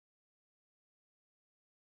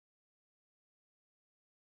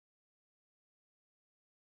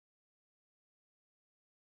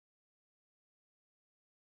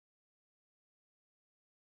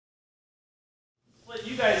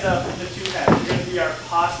guys up into two halves. You're going to be our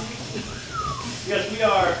posse. Because we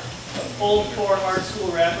are old core art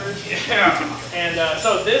school rappers. Yeah. And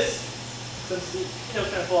so this, since the tail's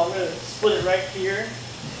kind of full, I'm going to split it right here.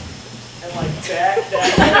 And like back,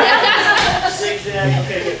 zigzag.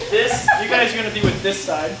 Okay, good. This, you guys are going to be with this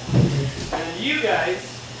side. And then you guys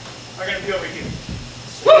are going to be over here.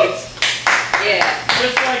 Sweet. Yeah.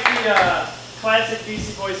 Just like the classic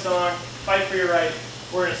BC Boys song, Fight for Your Right,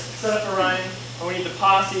 we're going to set up a rhyme, and we need the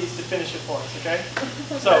posses to finish it for us, okay?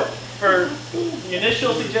 So, for the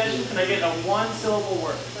initial suggestion, can I get a one-syllable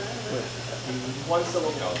word? One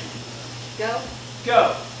syllable. Go.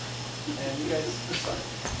 Go. And you guys start.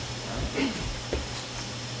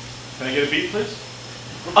 Can I get a beat, please?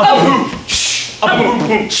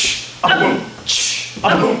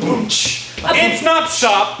 It's not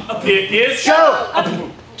stop, it is go.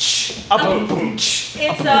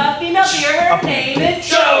 It's a female deer, her name is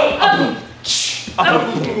Joe.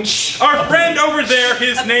 Our friend over there,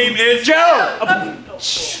 his name is Joe.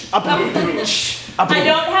 I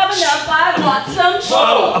don't have enough, I want some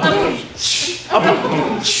more.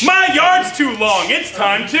 My yard's too long, it's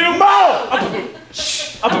time to mow.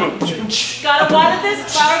 Gotta water this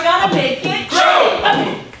flower, gotta make it grow.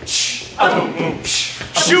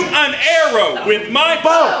 Shoot an arrow with my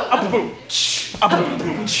bow.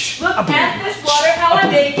 Look at this water, how I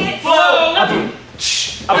make it flow.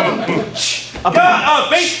 Got a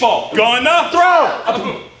baseball, gonna throw.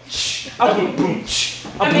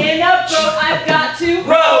 I'm in a boat, I've got to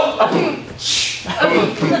row.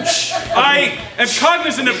 I am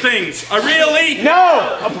cognizant of things. I really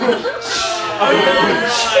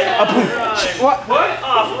What?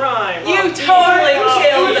 Off rhyme. You totally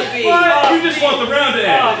killed the beat. You just want the round to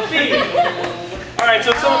end. Alright,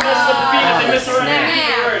 so if someone messes up the beat, if they miss a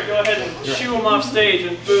rhyme, go ahead and shoo them off stage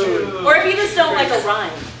and boo. Or if you just don't like a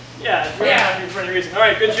rhyme. Yeah, if you're not happy for any reason.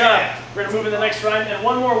 Alright, good job. We're going to move in the next rhyme. And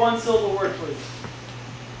one more one-syllable word, please.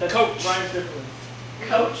 That coach rhymes differently.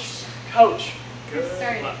 Coach. Coach. Good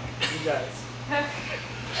luck. You guys.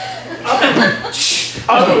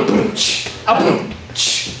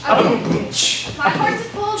 My horse is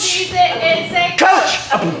full of bees, it's a coach!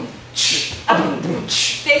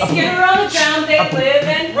 They skitter on the ground, they live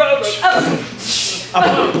and roach.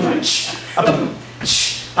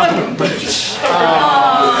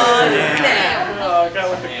 Got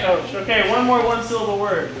with the coach. Okay, one more one-syllable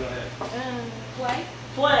word. play.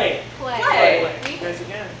 Play. Play. You guys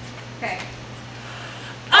again. Okay.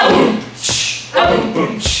 Don't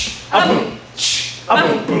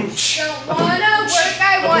wanna work,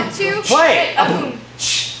 I want to play.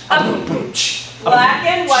 Black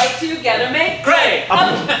and white together make gray.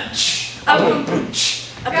 Gonna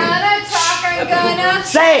talk, I'm gonna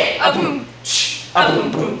say it. I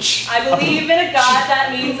believe in a God,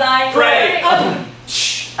 that means I pray.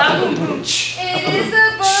 It is a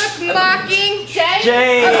book mocking Jay.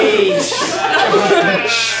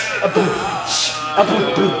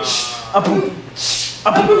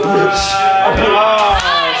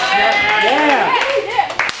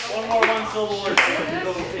 One more one-syllable word.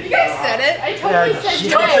 You guys said it. I totally said it. You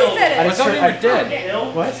guys said it. I thought we were dead.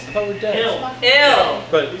 Ill? What? I thought we were dead. Ill.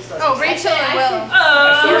 But Oh, Rachel and Will.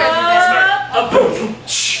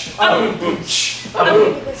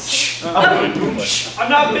 I'm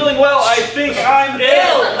not feeling well. I think I'm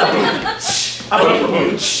Ill.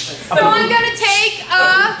 So I'm gonna take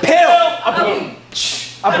a Pill.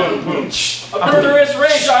 a murderous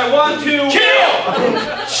rage. I want to Kill.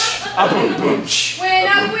 When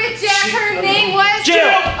I'm with Jack, her name was Jill.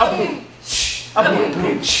 Yeah. Oh,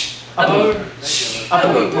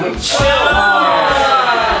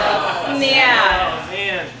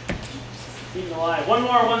 man. Eaten alive. One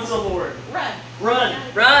more one-syllable word. Run. Run.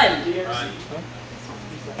 Run.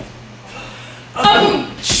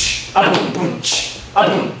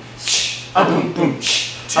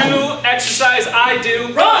 To exercise, I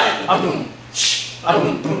do run.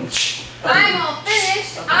 I'm all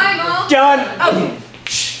finished. I'm all Done.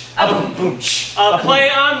 A play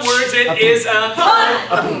on words. It is a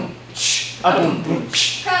Pun.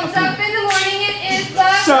 comes up in the morning. It is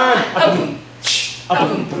the Sun.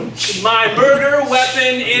 My murder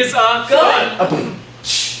weapon is a gun.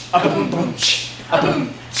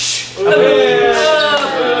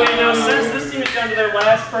 Okay, now since this team is down to their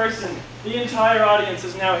last person, the entire audience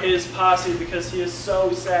is now his posse because he is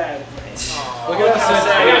so sad. Look at us.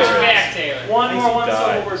 I got your back, Taylor. One more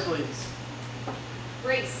one-syllable word, please.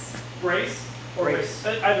 race. Brace or race?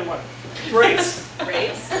 Either one. Brace.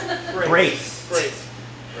 Race. Brace. Brace.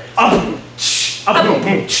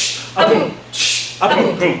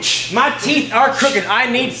 My teeth are crooked.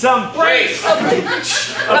 I need some brace.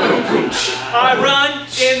 I run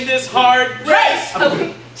in this hard race.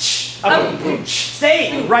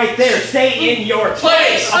 Stay right there. Stay in your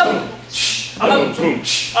place.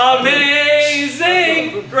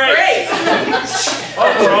 Amazing grace.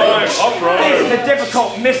 All right. This is a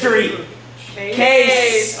difficult mystery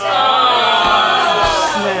case. All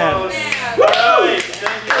right,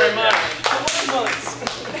 thank you very much.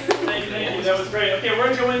 Thank you. That was great. Okay, we're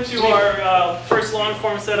going to go into our first long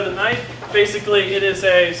form set of the night. Basically, it is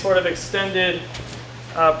a sort of extended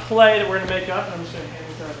play that we're going to make up. I'm just going to hand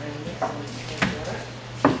this out randomly.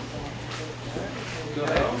 Go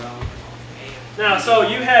ahead. Now, so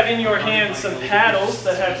you have in your hands some paddles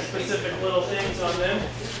that have specific little things on them.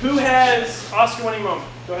 Who has Oscar-winning moment?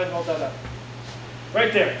 Go ahead and hold that up.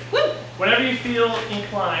 Right there. Woo! Whenever you feel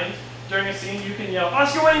inclined during a scene, you can yell,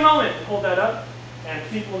 Oscar-winning moment, and hold that up. And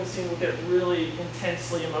people in the scene will get really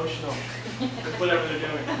intensely emotional with whatever they're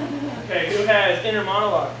doing. Okay, who has inner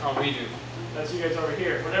monologue? Oh, we do. That's you guys over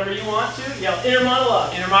here. Whenever you want to, yell inner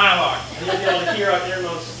monologue. Inner monologue. And you'll be able to hear our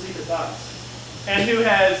innermost sleepy thoughts. And who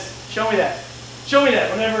has, show me that. Show me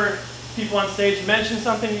that. Whenever people on stage mention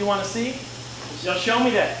something you want to see, just yell, show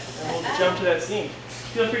me that. And we'll jump to that scene.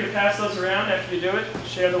 Feel free to pass those around after you do it.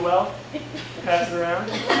 Share the wealth. Pass it around.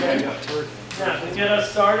 Okay. Now, to get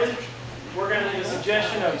us started, we're going to need a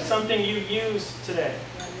suggestion of something you used today.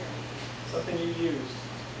 Something you used.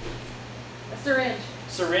 A syringe.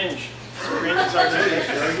 Syringe. Syringe is our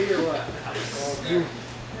new.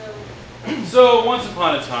 So once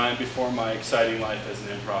upon a time, before my exciting life as an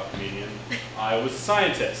improv comedian, I was a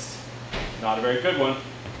scientist. Not a very good one.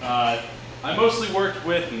 I mostly worked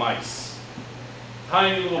with mice.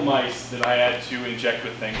 Tiny little mice that I had to inject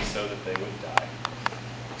with things so that they would die.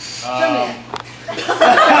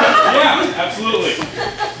 Yeah, absolutely.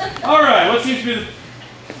 All right, what seems to be the...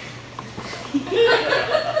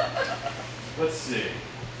 Let's see.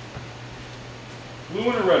 Blue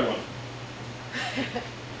one or red one?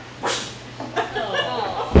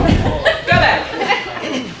 Go back.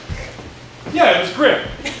 Yeah, it was grim.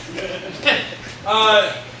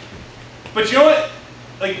 But you know what?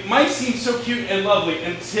 Like, mice seem so cute and lovely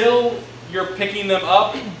until you're picking them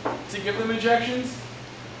up to give them injections.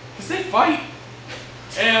 Because they fight.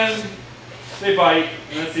 And they bite.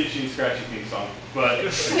 And that's the Itchy and Scratchy theme song. But,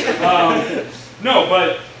 no,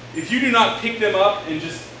 but if you do not pick them up and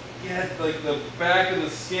just get, like, the back of the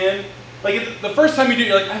skin, like, the first time you do it,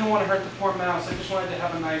 you're like, I don't want to hurt the poor mouse. I just wanted to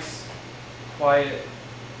have a nice, quiet,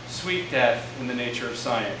 sweet death in the nature of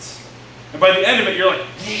science. And by the end of it, you're like,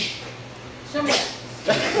 Show me that.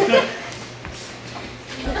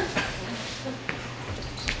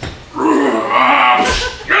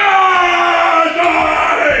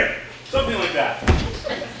 something like that.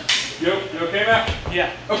 You okay, Matt?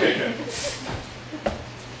 Yeah. Okay, good.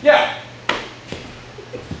 Yeah.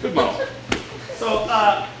 Good mom. So,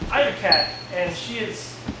 I have a cat, and she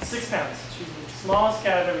is 6 pounds. She's the smallest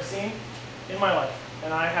cat I've ever seen in my life,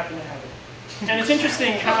 and I happen to have it. And it's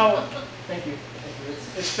interesting how, thank you.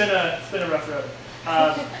 It's been a rough road.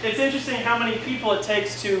 It's interesting how many people it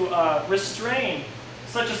takes to restrain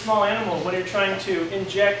such a small animal when you're trying to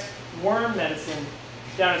inject worm medicine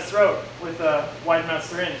down its throat with a wide mouth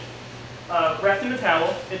syringe. Wrapped in a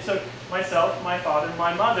towel, it took myself, my father,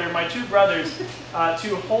 my mother, my 2 brothers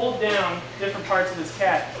to hold down different parts of this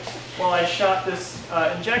cat while I shot this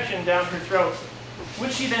injection down her throat,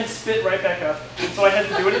 which she then spit right back up. So I had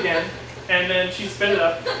to do it again, and then she spit it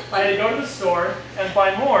up. I had to go to the store and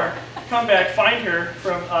buy more, come back, find her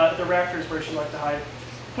from the rafters where she liked to hide,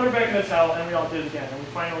 put her back in the towel, and we all did it again. And we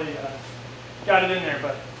finally got it in there,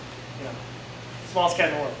 but, you know, smallest cat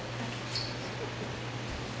in the world.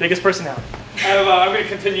 Biggest personality. I'm going to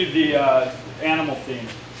continue the animal theme.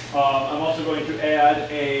 I'm also going to add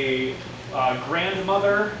a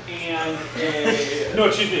grandmother and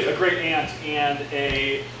a great aunt and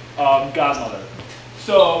a godmother.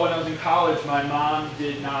 So when I was in college, my mom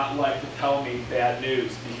did not like to tell me bad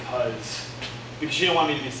news because she didn't want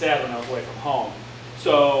me to be sad when I was away from home.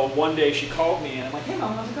 So one day she called me and I'm like, hey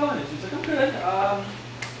Mom, how's it going? And she's like, I'm good.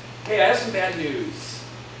 Hey, I have some bad news.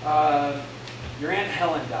 Your Aunt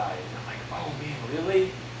Helen died. And I'm like, oh man, really?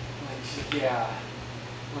 I'm like, she's like, yeah.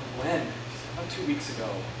 I'm like, when? She's like, about 2 weeks ago.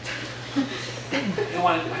 I didn't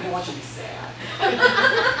want you to be sad.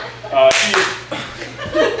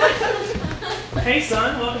 Hey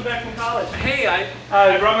son, welcome back from college. Hey,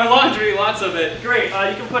 I brought my laundry, lots of it. Great,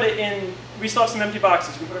 you can put it in, we still have some empty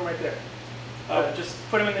boxes, you can put them right there. Just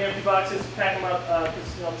put them in the empty boxes, pack them up,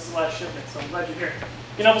 because you know, this is the last shipment, so I'm glad you're here.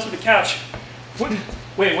 You can help us with the couch.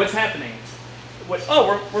 Wait, what's happening?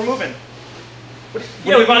 Oh, we're moving.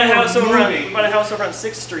 Yeah, we bought a house over on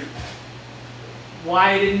 6th Street.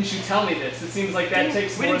 Why didn't you tell me this? It seems like that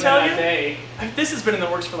takes more than a day. This has been in the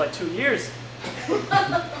works for like 2 years. You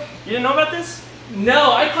didn't know about this?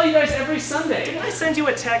 No, I call you guys every Sunday. Didn't I send you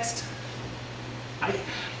a text?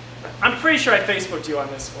 I'm pretty sure I Facebooked you on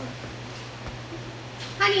this one.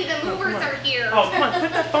 Honey, the movers are here. Oh, come on,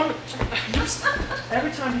 put that phone.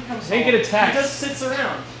 Every time he comes home, Get a text. he just sits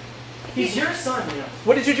around. He's your son, you know.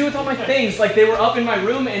 What did you do with all my things? Like they were up in my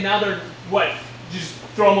room and now they're, what, just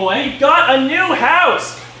throw them away? He got a new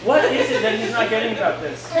house! What is it that he's not getting about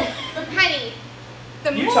this? Honey,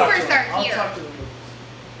 the You movers talk to him. are I'll here. talk to the movers.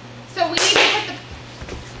 So we need to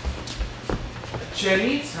put the...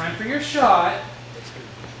 Jenny, it's time for your shot.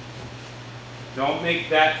 Don't make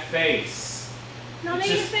that face. No It's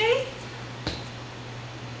negative just- face?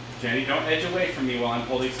 Jenny, don't edge away from me while I'm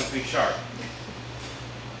holding something sharp.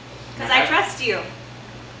 Because I trust you.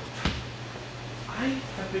 I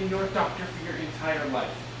have been your doctor for your entire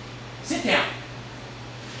life. Sit down.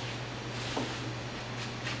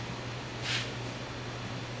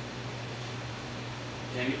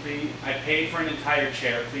 Jenny, please. I paid for an entire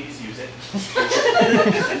chair. Please use it.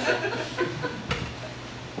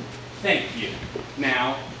 Thank you.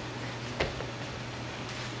 Now,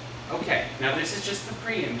 okay. Now this is just the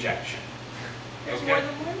pre-injection. There's more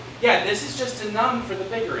than one? Yeah, this is just to numb for the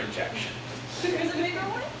bigger injection. There's a bigger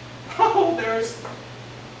one? Oh, there's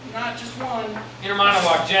not just one. Inner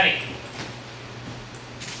monologue, Jenny.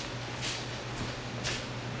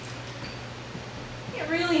 I get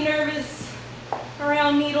really nervous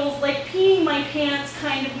around needles, like peeing my pants,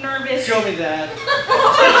 kind of nervous. Show me that.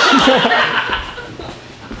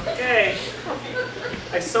 Okay.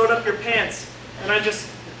 I sewed up your pants, and I just,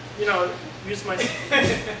 you know, used my...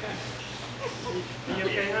 You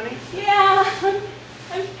okay, honey? Yeah,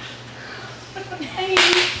 I mean,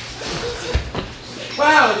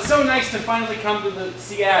 Wow, it's so nice to finally come to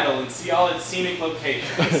Seattle and see all its scenic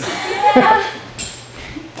locations. yeah.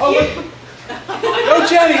 Oh, look. Oh,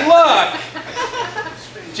 Jenny, look.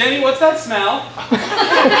 Jenny, what's that smell?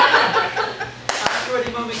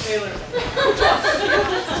 Shorty Mommy Taylor.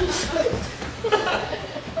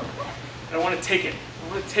 I don't want to take it. I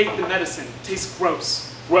want to take the medicine. It tastes gross.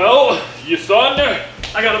 Well, you son.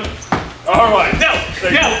 I got him. All right. No!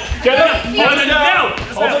 No! Get up. Hold it down!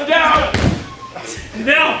 Hold him down.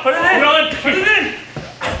 No! Put it in! Put it in!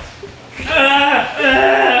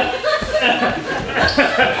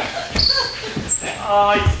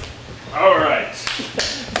 All right.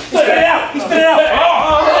 Spit it out! Spit it out!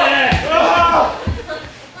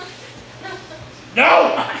 No!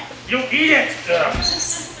 You eat it!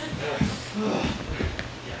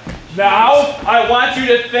 Now, I want you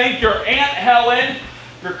to thank your Aunt Helen,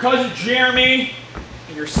 your cousin Jeremy,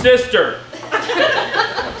 and your sister.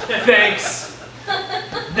 Thanks.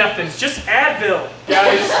 Nothing's just Advil.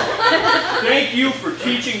 Guys, thank you for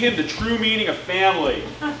teaching him the true meaning of family.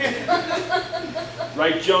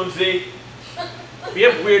 Right, Jonesy? We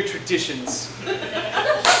have weird traditions.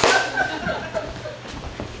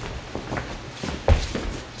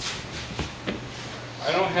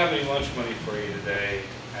 I don't have any lunch money for you today,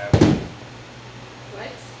 Abby. What?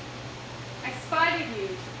 I spotted you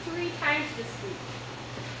 3 times this week.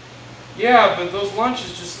 Yeah, but those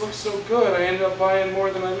lunches just look so good, I end up buying more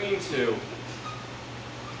than I mean to.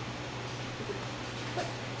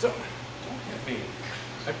 Don't hit me.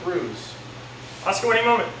 I bruise. Oscar, any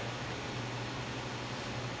moment.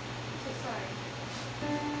 So sorry.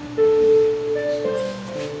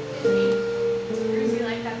 Bruise you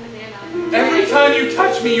like that banana. Every time you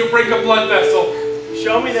touch me, you break a blood vessel.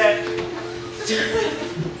 Show me that.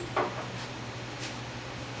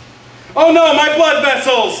 Oh no, my blood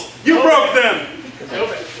vessels! You broke them!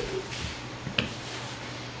 Move it.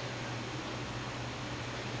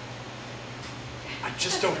 I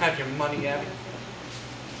just don't have your money, Abby.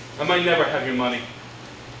 I might never have your money.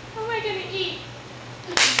 What am I gonna eat?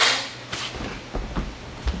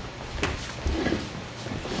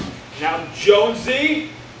 Now, Jonesy,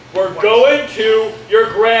 we're going to your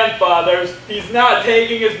grandfather's. He's not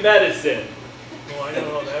taking his medicine. Oh, I don't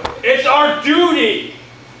know that. It's our duty.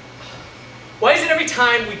 Why is it every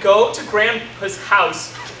time we go to Grandpa's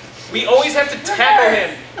house, we always have to tackle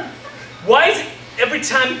him? Why is it every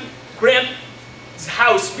time Grandpa's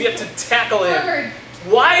house, we have to tackle him? Bird.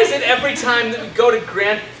 Why is it every time that we go to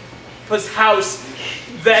Grandpa's house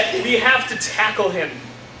that we have to tackle him?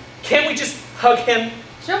 Can't we just hug him?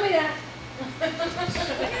 Show me that.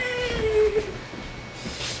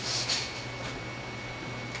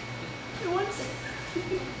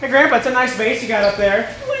 Hey, Grandpa, it's a nice vase you got up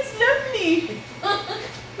there. What's lovely?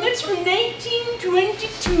 It's from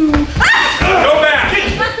 1922. Go back!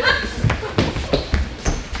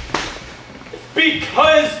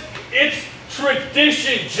 Because it's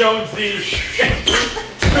tradition, Jonesy.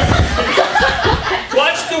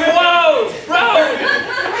 Watch the road! Road!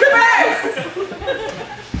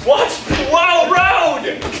 Watch the road!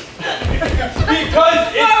 Because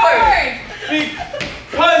it's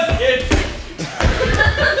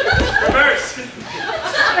Reverse!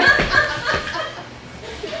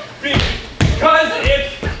 because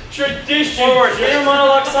it's tradition. Forward, inner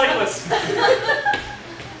monologue cyclist.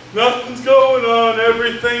 Nothing's going on,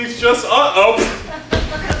 everything's just uh-oh.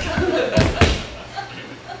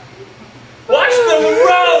 Watch the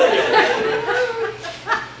road!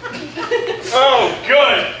 Oh,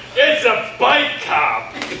 good. It's a bike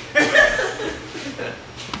cop.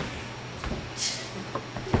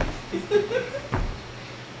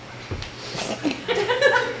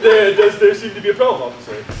 There seem to be a problem,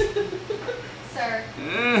 officer. Sir,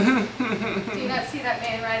 do you not see that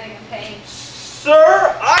man writhing in pain?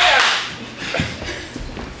 Sir, I am...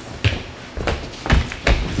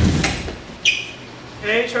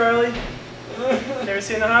 Hey, Charlie. Never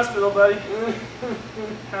seen the hospital, buddy.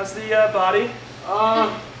 How's the body?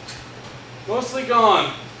 Mostly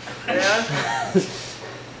gone. Yeah?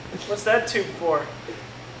 What's that tube for?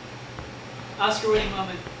 Oscar-winning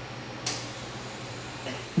moment.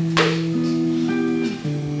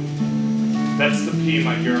 That's the pee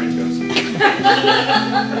my urine goes in.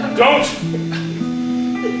 Don't!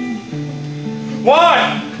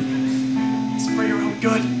 Why? It's for your own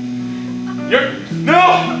good.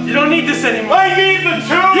 No! You don't need this anymore. I need the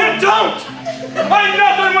tube! You don't! I'm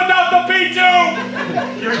nothing without the pee tube!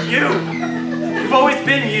 You're you. You've always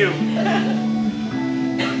been you.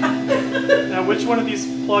 Now, which one of these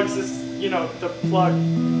plugs is, you know, the plug?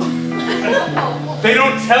 They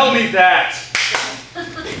don't tell me that!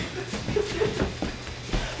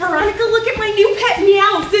 Veronica, look at my new pet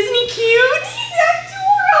Meows. Isn't he cute? He's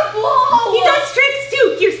adorable. He does tricks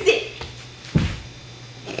too. Here, sit.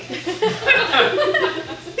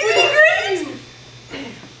 Isn't he great?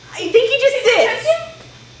 I think he just sits.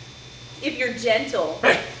 If you're gentle.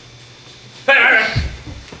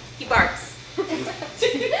 He barks. I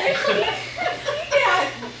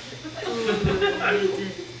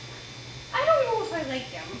don't know if I like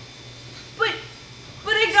him.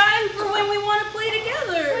 But I got him for when we want to play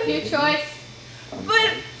together. Your choice.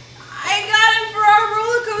 But I got him for our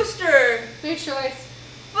roller coaster. Your choice.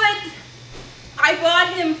 But I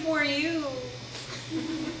bought him for you.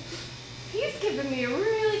 He's giving me a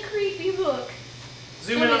really creepy look.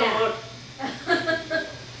 Zoom in on the look.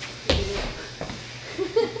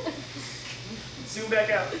 Zoom back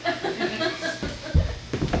out.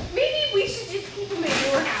 Maybe we should just keep him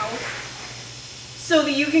at your house. So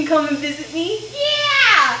that you can come and visit me?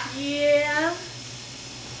 Yeah! Yeah.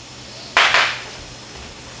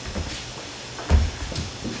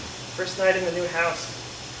 First night in the new house.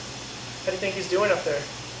 How do you think he's doing up there?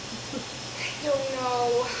 I don't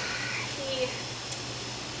know. He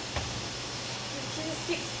just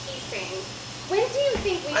keeps pacing. When do you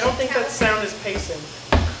think we I don't should think tell that him? sound is pacing.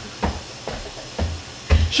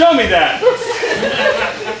 Show me that!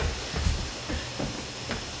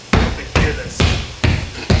 To hear this.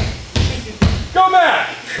 Go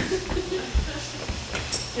back!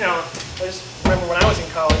 You know, I just remember when I was in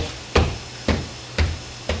college.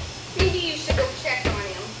 Maybe you should go check on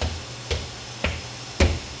him.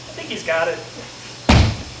 I think he's got it.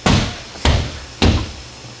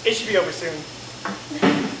 It should be over soon.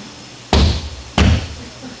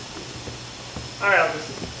 Alright, I'll just...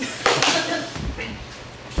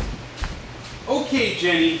 Okay,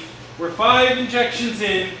 Jenny, we're 5 injections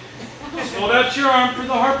in. Just hold out your arm for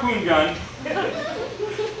the harpoon gun.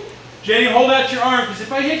 Jenny, hold out your arm, because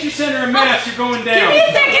if I hit your center of mass, you're going down. Give me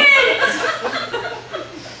a second!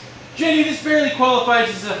 Jenny, this barely qualifies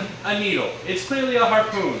as a needle. It's clearly a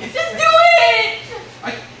harpoon. Just do it!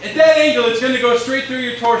 At that angle, it's going to go straight through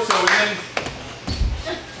your torso, and then...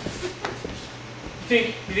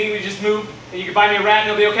 You think we just move and you can buy me a rat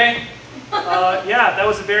and it'll be okay? Yeah, that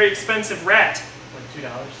was a very expensive rat. Like $2.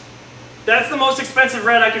 That's the most expensive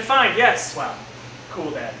rat I could find, yes. Wow.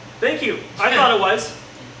 Cool, Dad. Thank you. I thought it was.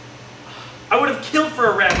 I would have killed for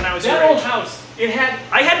a rat when I was your That old age. house, it had...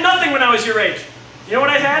 I had nothing when I was your age. You know what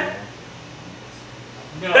I had?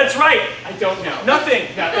 No. That's right. I don't know.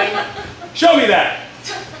 Nothing. Nothing. Show me that!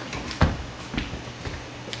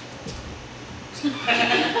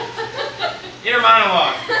 Inner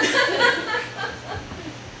monologue.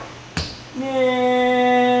 Man.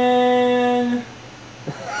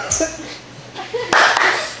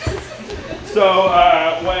 So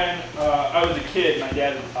when I I was a kid, my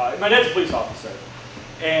dad's a police officer,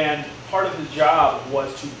 and part of his job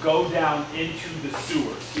was to go down into the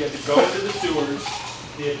sewers. He had to go into the sewers,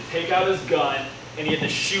 he had to take out his gun, and he had to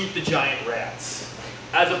shoot the giant rats.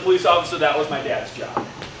 As a police officer, that was my dad's job.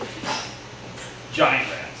 Giant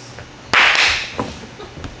rats.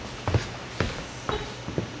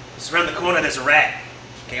 Just around the corner, there's a rat.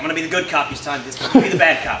 Okay, I'm gonna be the good cop this time. This time, you be the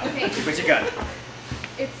bad cop. Okay. Where's your gun?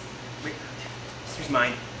 It's... Here's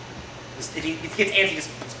mine. Just, if he gets antsy,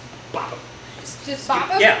 just bop him. Just bop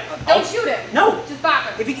him? Yeah. Don't shoot him. No. Just bop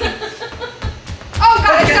him. If he, Oh,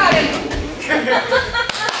 God, I got him.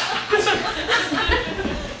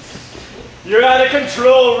 You're out of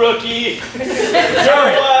control, rookie. You're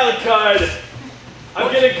a wild card.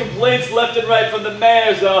 I'm getting complaints left and right from the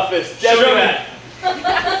mayor's office. Democrat.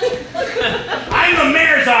 I'm the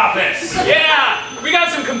mayor's office! Yeah, we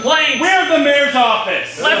got some complaints. We're the mayor's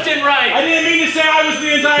office! Left and right. I didn't mean to say I was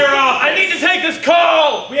the entire office! I need to take this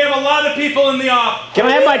call. We have a lot of people in the office. can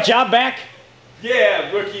I have my job back?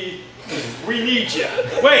 Yeah, rookie. We need you.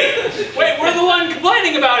 Wait, We're the one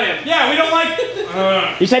complaining about him. yeah, we don't like...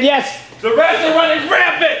 He said yes. The rats are running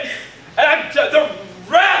rampant! And the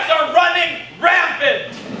rats are running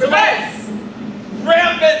rampant! The rats.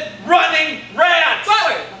 Rampant running rats!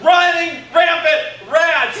 Forward. Running rampant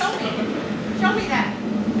rats! Show me that.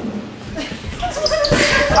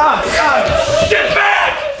 Get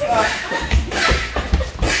back!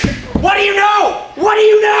 What do you know? What do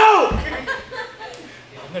you know?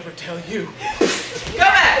 I'll never tell you. Go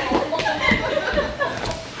back.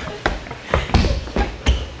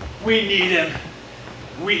 We need him.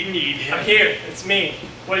 We need him. I'm here. It's me.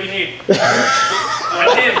 What do you need?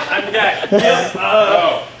 I'm him. I'm the guy. Yep.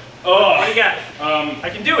 What do you got? I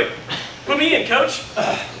can do it. Put me in, coach.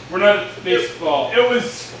 We're not at baseball. It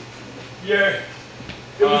was the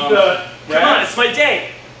Come on, Rats? it's my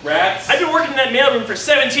day. Rats? I've been working in that mailroom for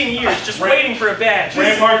 17 years, just waiting for a badge.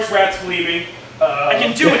 Ramparts, rats gleaming. I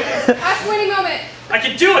can do it. Oscar-winning moment. I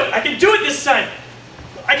can do it. I can do it this time.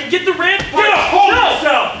 I can get the rampart. Get a hold of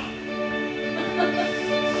yourself!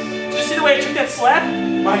 Did you see the way I took that slap?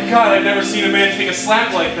 My God, I've never seen a man take a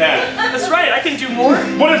slap like that. That's right. I can do more.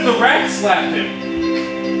 What if the rat slapped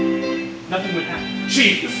him? Nothing would happen.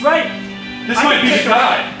 Chief, That's right. this might be the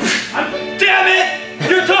guy. Damn it!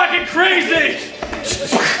 You're talking crazy!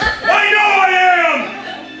 I know I am!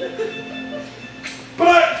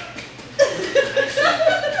 But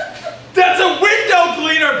That's a window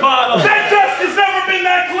cleaner bottle! that dust has never been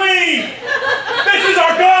that clean! This is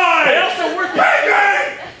our guy! I also work.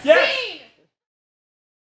 Baby! Yes. Scene.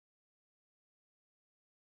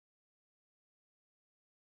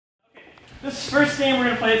 This first game we're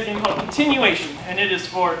going to play is a game called Continuation, and it is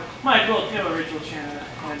for Michael, Taylor, Rachel, Shannon,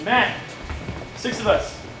 and Matt. 6 of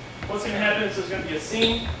us. What's going to happen is there's going to be a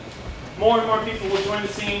scene. More and more people will join the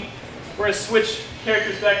scene. We're going to switch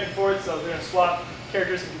characters back and forth, so we're going to swap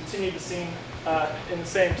characters and continue the scene in the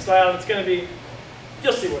same style. It's going to be,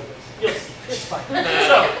 you'll see what it is. You'll see. It's fine.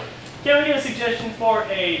 So, can we get a suggestion for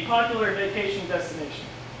a popular vacation destination?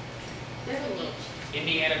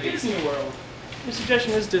 Indiana Beach. Disney World. Your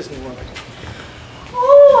suggestion is Disney World.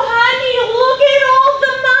 Oh, honey, look at all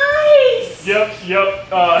the mice! Yep.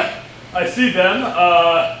 I see them.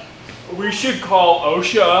 We should call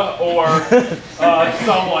OSHA or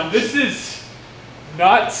someone. This is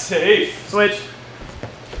not safe. Switch.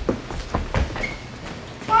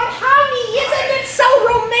 But honey, isn't it so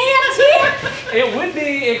romantic? It would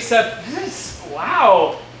be, except this.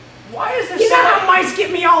 Wow. Why is there You so know how mice get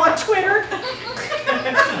me all on Twitter?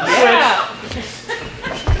 Yeah.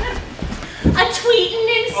 A tweeting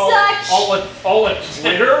and such. All a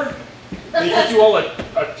Twitter? They get you all a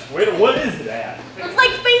Twitter? What is that? It's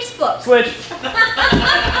like Facebook. Switch.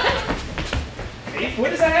 What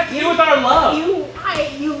does that have to do with our love?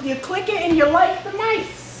 You click it and you like the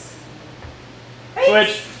mice.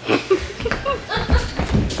 Switch.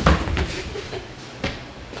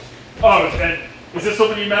 Oh, and is this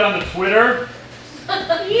someone you met on the Twitter?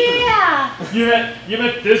 Yeah. You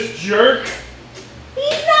met this jerk?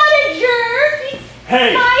 He's not a jerk. He's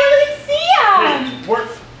Hey. Smiley Sam. Hey, we're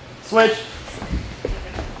Switch.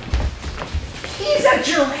 He's a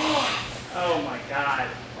giraffe. Oh my God.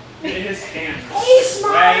 His hands. Hey,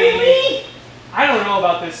 Smiley. I don't know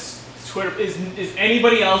about this Twitter. Is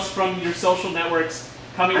anybody else from your social networks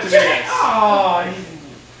coming to this? Oh.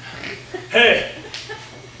 Hey,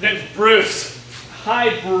 name's Bruce.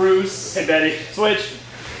 Hi, Bruce. Hey, Betty. Switch.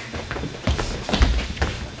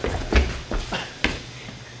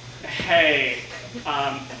 Hey,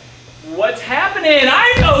 what's happening?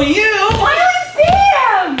 I know you. Smiley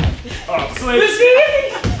Sam. Oh, Switch.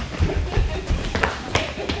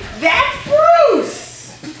 That's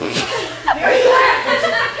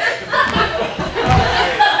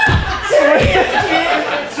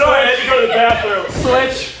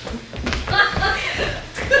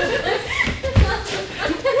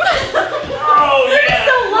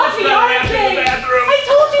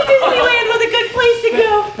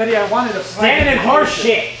Betty, I wanted to Stand in horse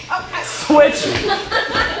shit. Switch.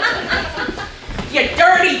 You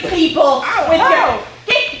dirty people!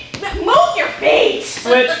 Move your feet!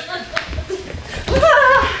 Switch.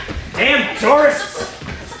 Damn tourists.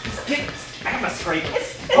 I have my scrape.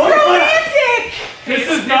 It's romantic! This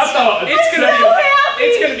is not the. It's gonna so happy.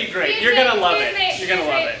 It's gonna be great. Excuse You're me, gonna love excuse it. me, You're gonna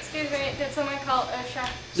love it. Excuse me, did someone call OSHA?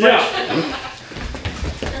 Yeah.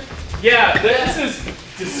 Yeah, this is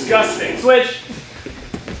disgusting. Switch.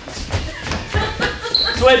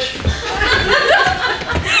 Switch.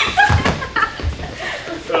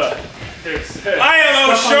 I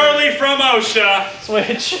am Shirley from OSHA.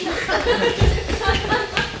 Switch.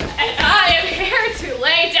 And I am here to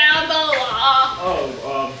lay down the law.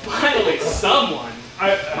 Oh, Finally, someone.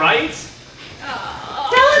 Right? Tell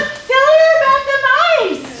her about the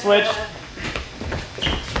mice! Switch.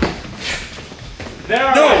 there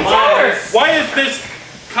are No, mice. why is this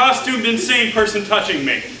costumed insane person touching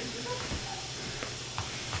me?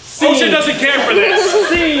 OSHA doesn't care for this.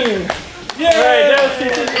 Scene. Alright, that was the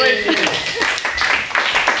situation.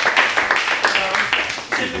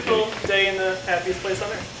 Typical day in the happiest place on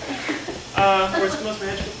earth. Where's the most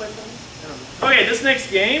magical place on earth? Okay, this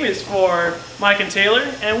next game is for Mike and Taylor,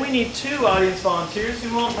 and we need 2 audience volunteers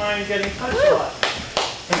who won't mind getting touched a lot.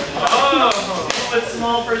 Oh, with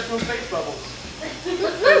small personal space bubbles.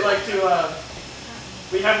 We'd like to,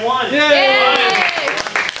 we have 1. Yay!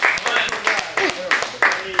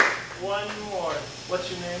 One more. What's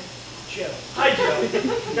your name? Joe. Hi, Joe.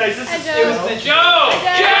 Guys, this is Joe. it was the Joe.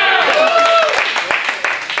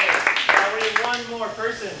 We need 1 more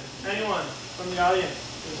person. Anyone from the audience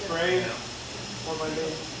who's brave or my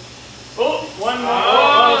name. Oh, 1 more.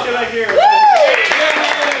 Oh, let's get back here.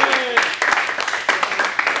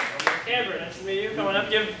 Amber, nice to meet you. Coming up,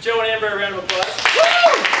 give Joe and Amber a round of applause.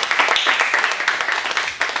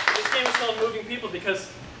 This game is called Moving People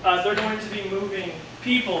because they're going to be moving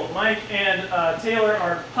people. Mike and Taylor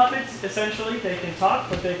are puppets, essentially. They can talk,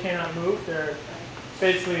 but they cannot move. They're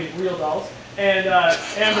basically real dolls. And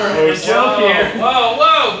Amber and Joe here,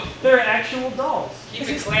 Whoa! they're actual dolls. Keep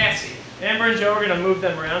it classy. Amber and Joe are going to move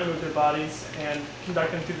them around, move their bodies, and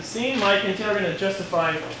conduct them through the scene. Mike and Taylor are going to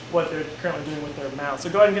justify what they're currently doing with their mouths. So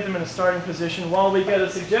go ahead and get them in a starting position while we get a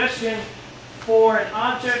suggestion for an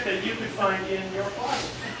object that you could find in your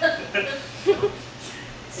closet.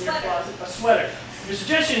 In your closet, a sweater. Your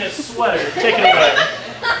suggestion is sweater. Take it away.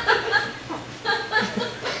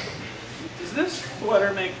 Does this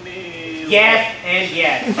sweater make me? Yes and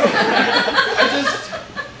yes.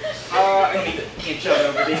 I Can't shove it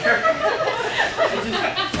over there.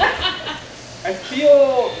 I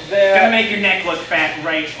feel Gonna that. make your neck look fat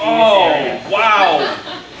right in this Oh, area. wow.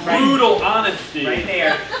 Right. Brutal honesty. Right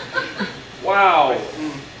there. Wow.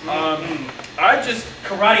 I just.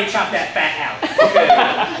 Karate chop that fat out. Okay.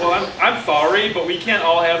 Well, I'm sorry, but we can't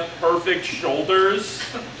all have perfect shoulders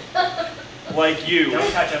like you,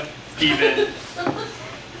 Don't touch him. Steven.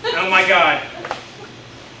 Oh my god.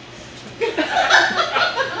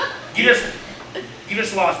 You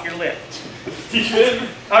just lost your lip. Steven,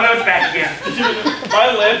 Oh no, it's back again.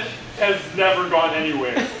 my lip has never gone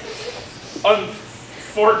anywhere.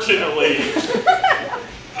 Unfortunately.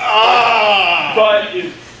 But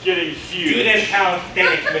it's getting huge. Do them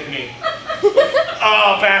calisthenics with me.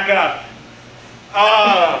 Oh, back up.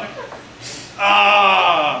 Oh.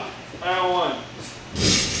 Oh. And 1.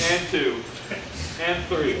 And 2. And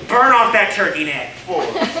 3. Burn off that turkey neck. 4.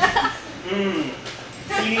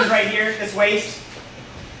 See these right here, this waist?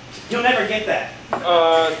 You'll never get that.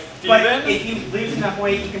 But Steven? if you lose enough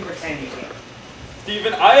weight, you can pretend you can.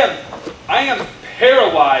 Steven, I am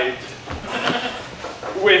paralyzed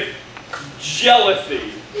with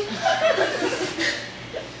jealousy.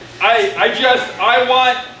 I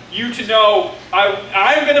want you to know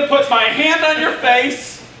I'm gonna put my hand on your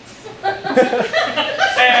face and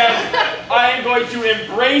I am going to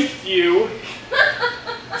embrace you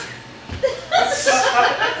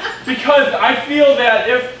because I feel that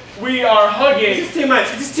if we are hugging, This is too much.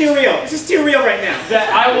 This is too real. This is too real right now. that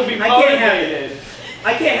I will be I can't have motivated.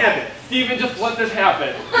 I can't have it. Steven, just let this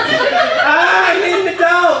happen. I need an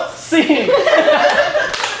adult. Scene.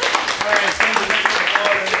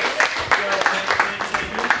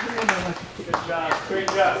 Good job. Great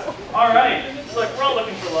job. All right. Look, we're all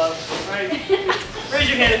looking for love. Right? Raise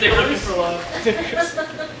your hand if you're looking for love.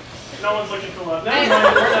 No one's looking for love. Never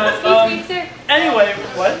mind. We're not. Excuse me, sir. Anyway,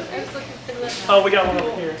 what? I was looking for love. Oh, we got one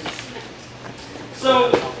over here.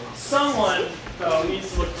 So, someone, though,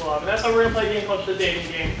 needs to look for love. And that's why we're going to play a game called The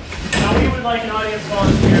Dating Game. Now, we would like an audience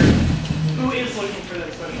volunteer who is looking for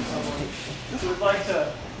that special someone, who would like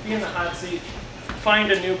to be in the hot seat,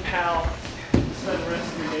 find a new pal, spend the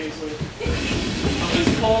rest of your days with. On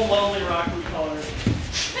this cold, lonely rock we call Earth.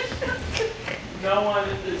 No one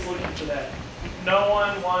is looking for that. No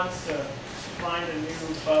one wants to find a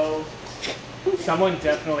new bow. Someone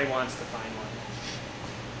definitely wants to find one.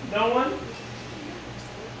 No one?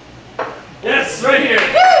 Yes, right here.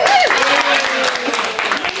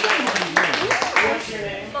 What's your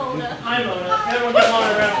name? Mona. Hi, Mona. Everyone give Mona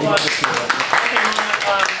a round of applause. Okay,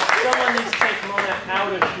 Mona, someone needs to take Mona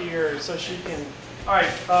out of here so she can...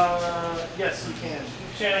 Alright, yes, you can.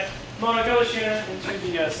 Shanna, Mona, go with Shanna into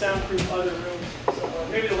the soundproof other room. So,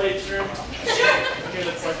 maybe the ladies' room. Okay,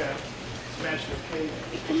 that's like a magical cave.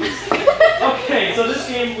 Okay, so this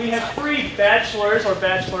game, we have 3 bachelors or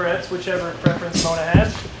bachelorettes, whichever preference Mona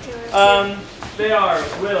has. They are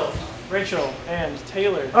Will, Rachel, and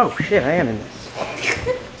Taylor. Oh shit, I am in this.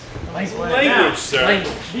 Language, sir.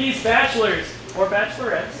 Language. These bachelors or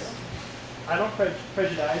bachelorettes, I don't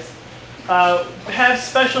prejudice, have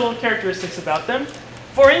special characteristics about them.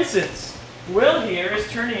 For instance, Will here is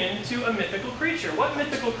turning into a mythical creature. What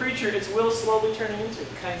mythical creature is Will slowly turning into?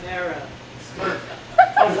 Chimera. Smurf.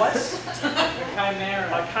 A what? A chimera.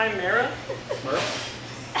 A chimera? Smurf?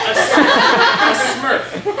 A smurf.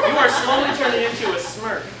 You are slowly turning into a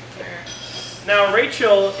smurf. Now,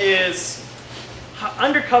 Rachel is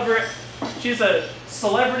undercover. She's a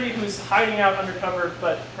celebrity who's hiding out undercover,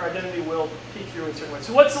 but her identity will peek through in certain ways.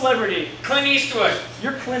 So what celebrity? Clint Eastwood.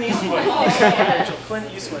 You're Clint Eastwood. Rachel,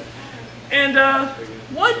 Clint Eastwood. And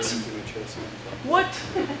what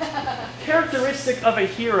characteristic of a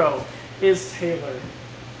hero is Taylor?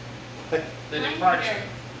 The departure.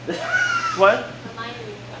 What? A mind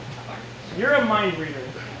reader. You're a mind reader.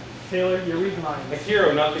 Taylor, you read minds. The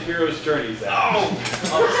hero, not the hero's journey, Zach. Oh,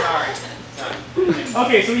 sorry.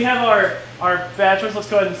 Okay, so we have our bachelors. Let's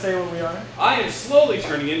go ahead and say what we are. I am slowly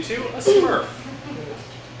turning into a smurf.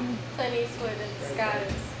 Clint Eastwood in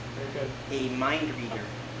disguise. Very good. A mind reader.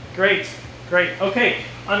 Great, great. Okay,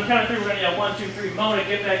 on the count of 3, we're going to yell 1, 2, 3. Mona,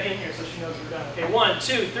 get back in here so she knows we're done. Okay, 1,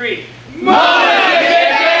 2, 3. Mona, get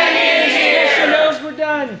back in here! She knows we're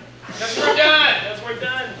done. That's we're done. That's we're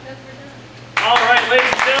done. That's we're done. All right,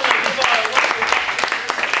 ladies and gentlemen, come on.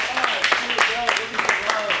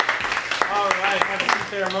 All right, have a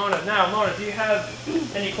seat there, Mona. Now, Mona, do you have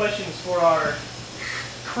any questions for our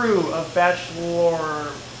crew of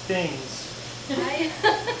bachelor things?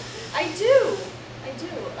 I do.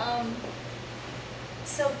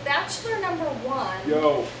 So bachelor number 1.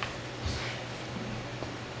 Yo.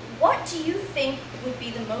 What do you think would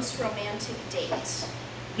be the most romantic date?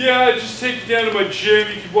 Yeah, just take you down to my gym.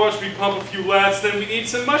 You can watch me pump a few lats, then we eat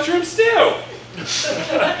some mushroom stew.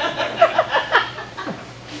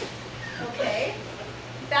 Okay.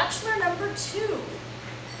 Bachelor number 2.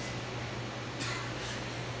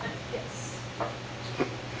 Yes.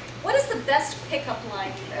 What is the best pickup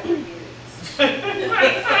line you've ever used?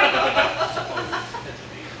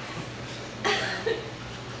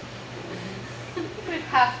 It would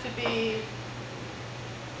have to be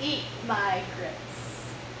eat my grits.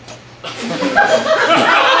 Has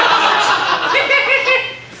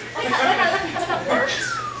that worked?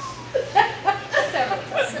 Several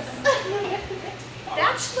times.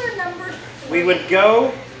 Bachelor number 3. We would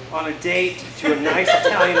go on a date to a nice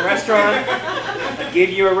Italian restaurant. I'd give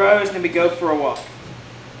you a rose, and then we go for a walk.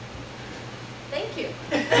 Thank you.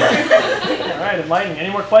 All right, enlightening. Any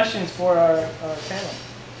more questions for our panel?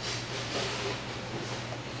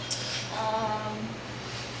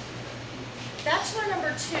 Bachelor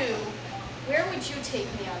number 2, where would you take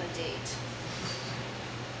me on a date?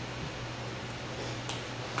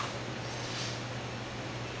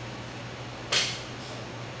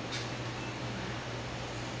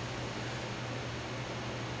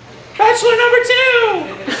 Bachelor number 2!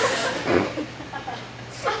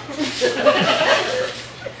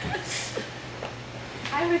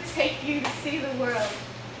 I would take you to see the world.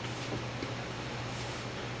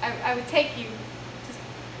 I would take you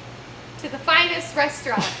to the finest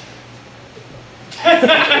restaurant.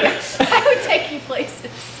 I would take you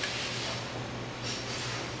places.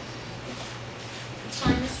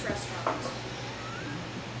 Finest restaurant.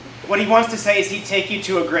 What he wants to say is he'd take you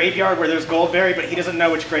to a graveyard where there's gold buried, but he doesn't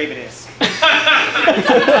know which grave it is.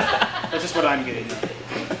 That's just what I'm getting at.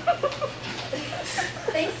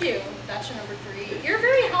 Thank you, Bachelor number 3. You're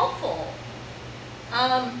very helpful.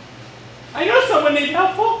 I know someone named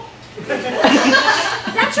Helpful.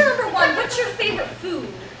 Bachelor number 1, what's your favorite food?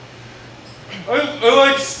 I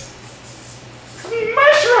like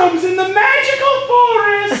mushrooms in the magical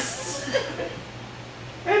forests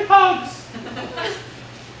and hugs.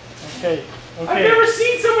 Okay. I've never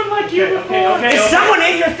seen someone like you before. Is someone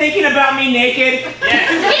in here thinking about me naked?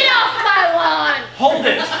 Get off my on. Hold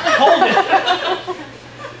it. Hold it.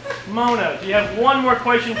 Mona, do you have one more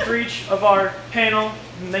question for each of our panel?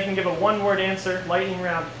 And they can give a one-word answer. Lightning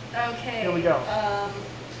round. Okay. Here we go.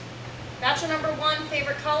 Bachelor number 1,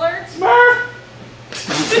 favorite color? Smurf!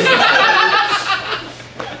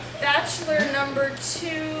 Bachelor number 2,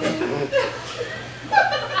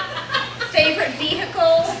 favorite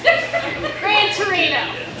vehicle? Gran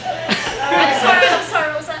Torino. I'm sorry,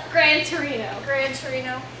 what was that? Gran Torino. Gran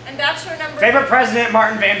Torino. And bachelor number... Favorite president,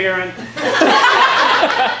 Martin Van Buren.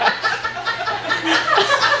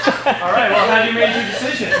 All right, well, have you made your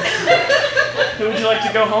decision? Who would you like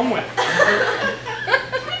to go home with?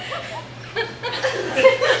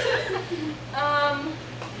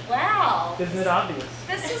 Wow. Isn't it obvious?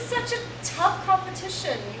 This is such a tough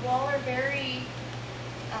competition. You all are very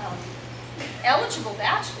eligible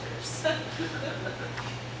bachelors.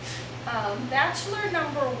 Bachelor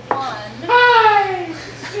number 1.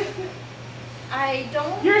 Hi!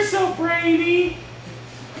 You're so brainy.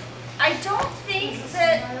 I don't think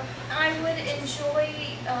that I would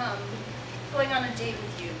enjoy going on a date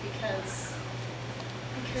with you because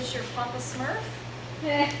you're Papa Smurf.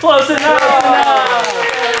 Close enough!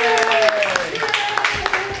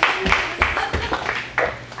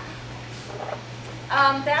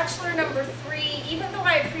 Bachelor number 3, even though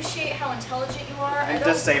I appreciate how intelligent you are, I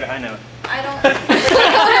Just save it, I know. don't.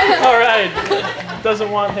 All right. Doesn't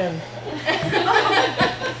want him.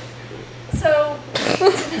 So,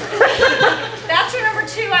 bachelor number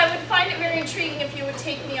 2, I would find it very intriguing if you would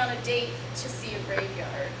take me on a date to see a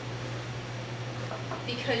graveyard.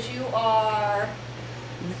 Because you are...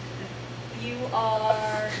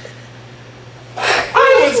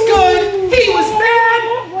 I was good. He was bad.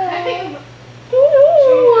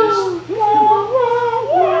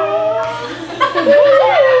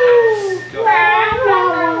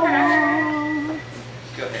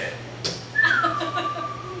 Go ahead.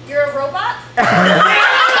 You're a robot?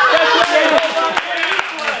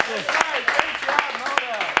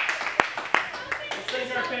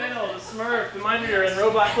 Smurf, the Minder, and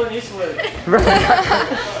Robot Clint Eastwood.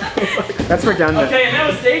 That's redundant. Okay, and that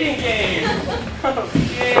was dating game.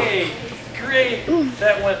 Okay, great.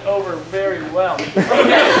 That went over very well.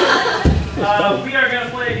 Okay, we are going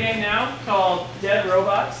to play a game now called Dead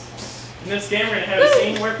Robots. In this game, we're going to have a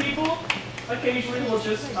scene where people occasionally will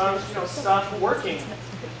just stop working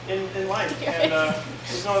in life. And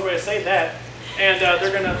there's no other way to say that. And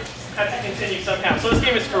they're going to have to continue somehow. So this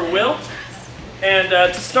game is for Will. And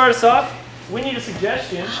to start us off, we need a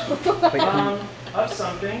suggestion of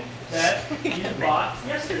something that you bought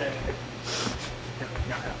yesterday.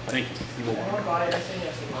 Thank you. Someone bought anything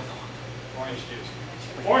yesterday? Orange juice.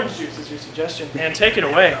 Orange juice is your suggestion. And take it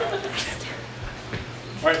away. All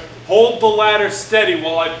right, hold the ladder steady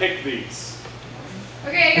while I pick these.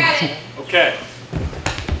 Okay, I got it. Okay.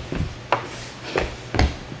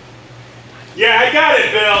 Yeah, I got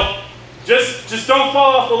it, Bill. Just don't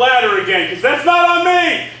fall off the ladder again, because that's not on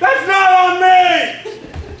me! That's not on me!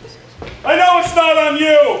 I know it's not on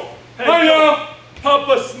you! Hey, I know!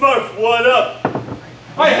 Papa Smurf, what up?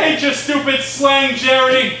 I hate your stupid slang,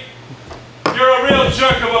 Jerry! You're a real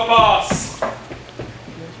jerk of a boss!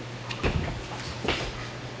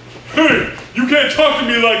 Hey, you can't talk to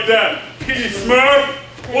me like that, P. Smurf!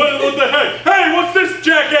 What the heck? Hey, what's this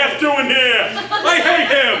jackass doing here? I hate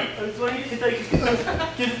him! I was wondering if I could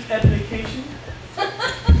give education.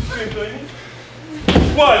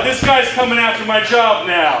 What? This guy's coming after my job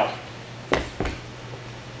now.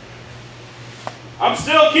 I'm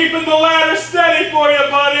still keeping the ladder steady for you,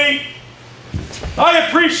 buddy. I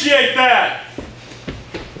appreciate that.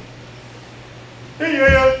 Hey,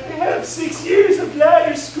 I have 6 years of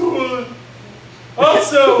ladder school.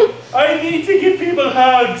 Also, I need to give people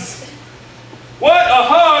hugs. What? A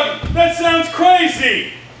hug? That sounds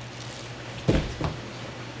crazy.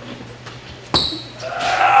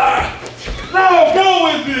 No, go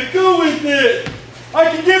with it. Go with it. I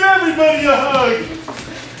can give everybody a hug.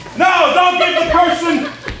 No, don't give the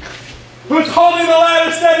person who's holding the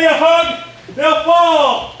ladder steady a hug. They'll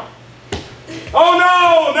fall. Oh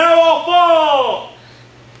no, now I'll fall.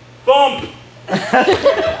 Thump.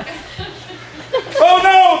 Oh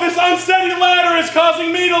no, this unsteady ladder is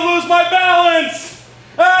causing me to lose my balance.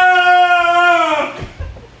 Ah!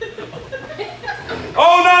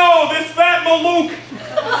 Oh no, this fat malook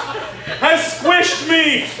has squished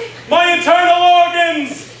me, my internal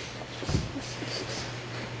organs.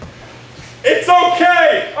 It's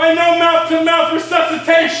okay, I know mouth-to-mouth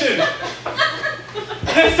resuscitation.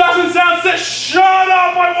 This doesn't sound so, shut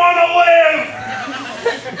up, I want to live.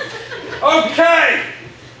 Okay.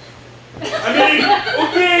 I mean,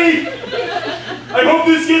 I hope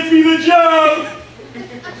this gets me the job!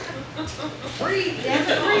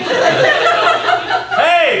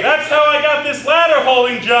 Hey, that's how I got this ladder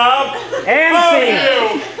holding job!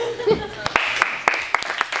 And you!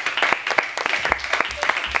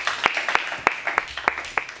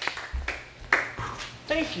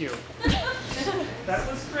 Thank you. That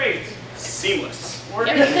was great. Seamless.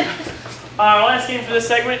 Our last game for this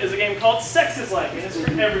segment is a game called Sex is Like, and it's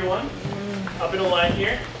for everyone up in a line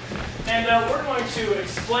here. And we're going to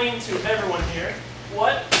explain to everyone here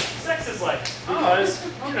what sex is like, because,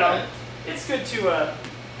 you know, it's good to have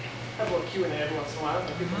a little Q&A every once in a while,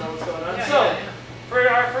 let people know what's going on. For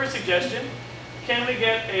our first suggestion, can we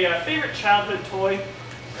get a favorite childhood toy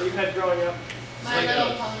that you've had growing up? My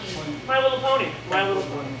Little Pony. My Little Pony. My Little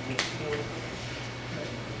Pony.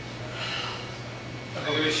 I'll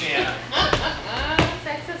go with Shanna.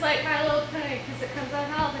 Sex is like My Little Pony because it comes out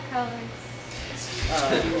in all the colors.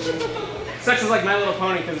 Sex is like My Little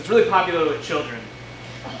Pony because it's really popular with children.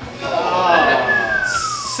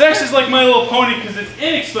 Sex is like My Little Pony because it's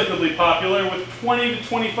inexplicably popular with 20 to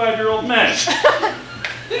 25-year-old men.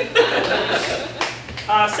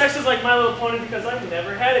 Sex is like My Little Pony because I've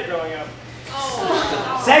never had it growing up.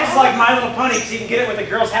 Oh. Sex is like My Little Pony because you can get it with a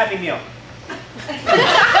girl's Happy Meal.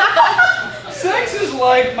 Sex is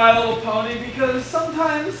like My Little Pony because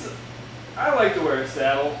sometimes I like to wear a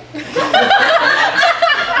saddle.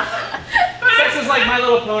 Sex is like My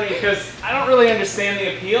Little Pony because I don't really understand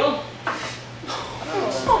the appeal.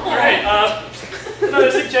 Alright,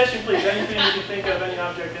 another suggestion please. Anything you can think of, any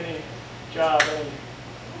object, any job, any...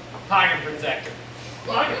 Pocket protector.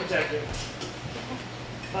 Pocket protector.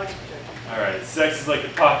 Pocket protector. Alright, sex is like the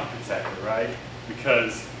pocket protector, right?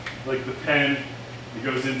 Because, like, the pen, it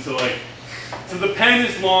goes into, like... So the pen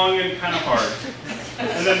is long and kind of hard.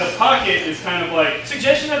 And then the pocket is kind of like...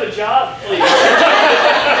 Suggestion of a job, please.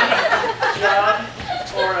 Job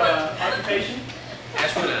or occupation?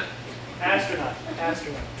 Astronaut. Astronaut.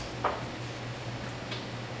 Astronaut.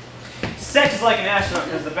 Sex is like an astronaut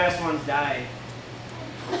because the best ones die.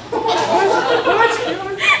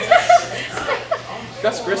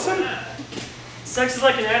 Gus Grissom? Sex is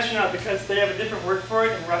like an astronaut because they have a different word for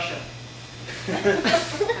it in Russia.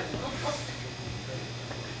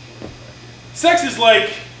 Sex is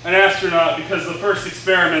like an astronaut because the first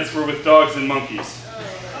experiments were with dogs and monkeys.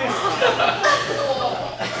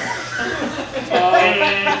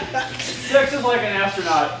 Sex is like an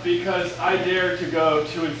astronaut because I dare to go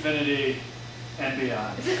to infinity and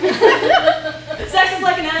beyond. Sex is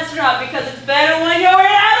like an astronaut because it's better when you're in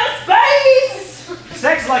outer space!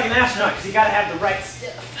 Sex is like an astronaut because you gotta have the right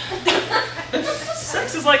stuff.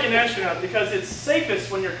 Sex is like an astronaut because it's safest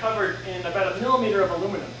when you're covered in about 1 millimeter of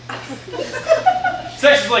aluminum.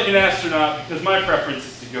 Sex is like an astronaut because my preference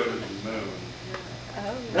is to go to the moon.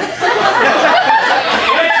 That's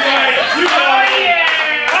right, you got it!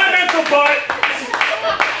 I meant the butt!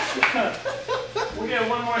 We have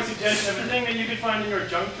one more suggestion of a thing that you could find in your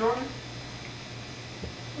junk drawer. Do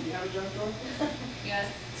you have a junk drawer?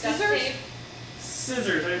 Yes. Scissors?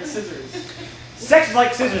 Scissors, right? Scissors. Sex is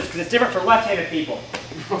like scissors because it's different for left-handed people.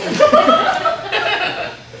 I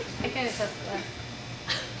kind of trust that.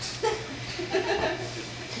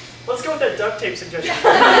 Let's go with that duct tape suggestion.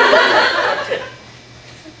 Duct tape.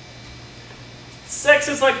 Sex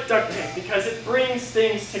is like duct tape because it brings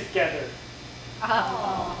things together.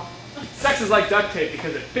 Oh. Sex is like duct tape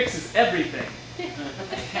because it fixes everything.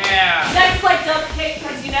 Yeah. Sex is like duct tape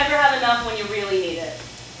because you never have enough when you really need it.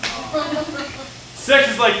 Sex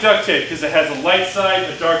is like duct tape because it has a light side,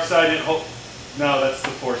 a dark side, and no, that's the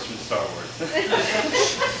Force from Star Wars.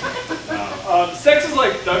 Sex is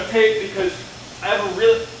like duct tape because I have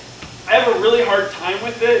a really hard time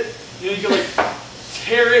with it. You know, you can like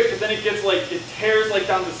tear it, but then it gets like it tears like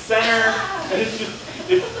down the center, and it's just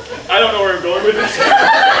I don't know where I'm going with this.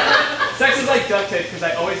 Sex is like duct tape because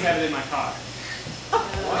I always have it in my car.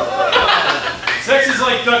 Sex is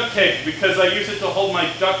like duct tape because I use it to hold my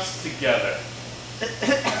ducks together.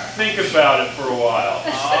 Think about it for a while.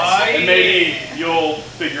 And maybe you'll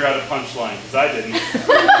figure out a punchline, because I didn't.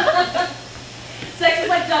 Sex is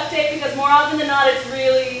like duct tape because more often than not it's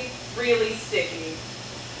really, really sticky.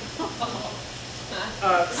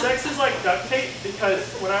 Sex is like duct tape because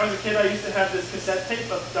when I was a kid I used to have this cassette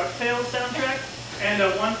tape of DuckTales soundtrack, and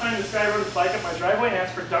one time this guy rode his bike up my driveway and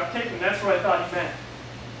asked for duct tape, and that's what I thought he meant.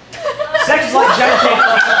 Sex is like duct tape.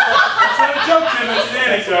 It's not a joke, Tim, it's an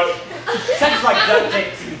anecdote. Sex is like duct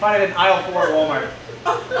tape, so you can find it in aisle 4 at Walmart.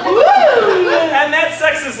 And that's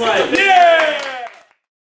Sex is Like. Yeah!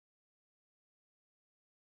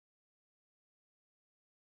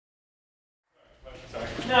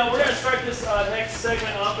 Now we're going to start this next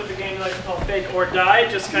segment off with a game we like to call Fake or Die,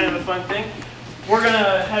 just kind of a fun thing. We're going to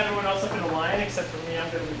have everyone else up in a line, except for me. I'm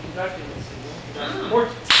going to be conducting this.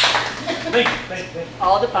 Thank you.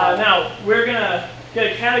 All the power. Now, we're going to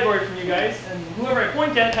get a category from you guys, and whoever I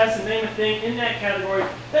point at has to name a thing in that category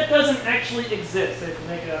that doesn't actually exist. They have to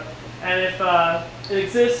make it up. And if it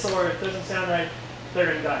exists or it doesn't sound right, they're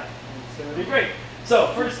going to die. And it's going to be great.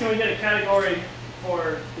 So, first, can we get a category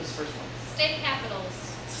for this first one? State capitals.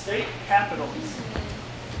 State capitals.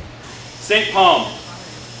 St. Palm.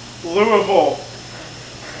 Louisville.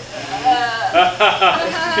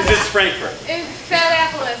 Because it's Frankfurt.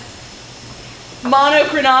 Fatapolis.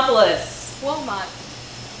 Monochronopolis. Wilmot.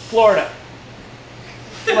 Florida.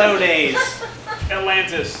 Flow days.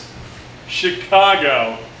 Atlantis.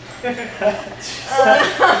 Chicago.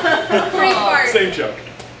 Freeport. Same joke.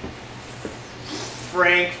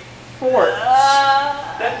 Frankfurt.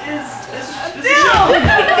 That is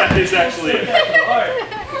That is actually it.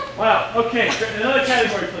 Alright. Wow, okay. Another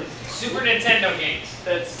category, please. Super Nintendo games.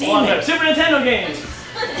 That's a lot better. Super Nintendo games.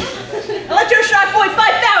 Electroshock Boy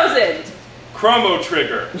 5000. Chromo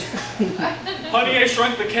Trigger. Honey, I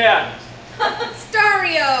Shrunk the Cat.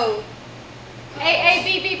 Stario.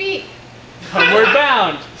 AABBB. Homeward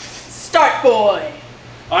Bound. Start Boy.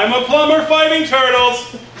 I'm a plumber fighting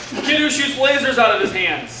turtles. Kid who shoots lasers out of his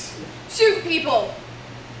hands. Shoot people.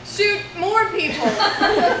 Shoot more people.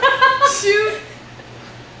 Shoot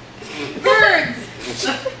birds.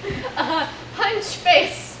 Punch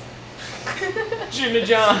face. Jimmy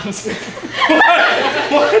John's. Judy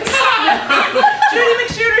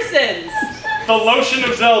McShootersons. The Lotion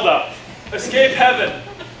of Zelda. Escape Heaven.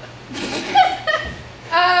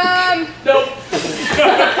 Nope.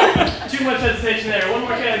 Too much hesitation there. One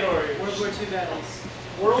more category. World War II battles.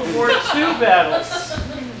 World War II battles.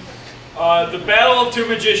 The Battle of Two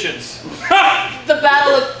Magicians. The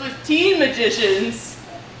Battle of 15 Magicians.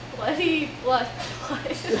 Bloody blood.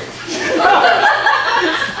 Bloody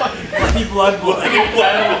blood.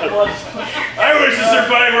 I was a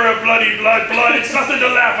survivor of bloody blood. It's nothing to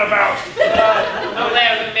laugh about. No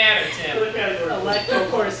laughing matter, Tim. Other category. Elective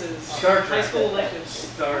courses. Star Trek. High school electives.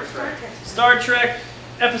 Star Trek. Star Trek.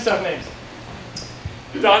 Episode names.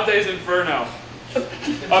 Dante's Inferno. A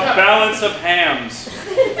balance of hams.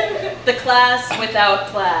 The class without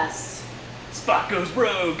class. Spock goes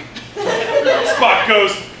rogue. Spock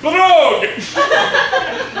goes rogue.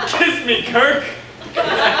 Kiss me, Kirk.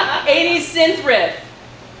 80s synth riff.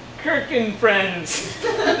 Kirk and Friends.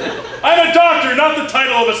 I'm a doctor, not the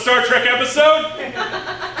title of a Star Trek episode.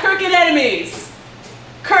 Kirk and enemies.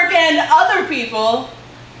 Kirk and other people.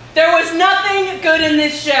 There was nothing good in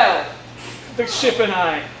this show. The Ship and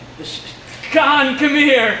I. Khan, come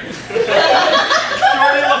here.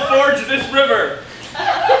 Jordan LaForge, this river.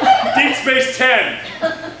 Deep Space 10.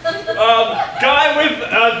 Guy with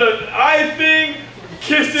the eye thing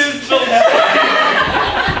kisses the.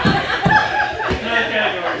 Another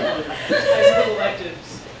category. High school electives.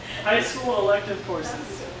 High school elective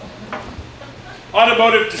courses.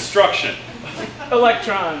 Automotive destruction.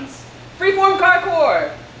 Electrons. Freeform car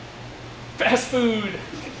core. Fast food.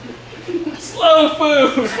 Slow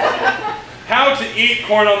food. How to eat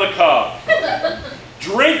corn on the cob.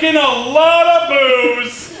 Drinking a lot of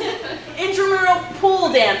booze. Intramural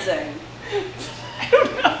pool dancing.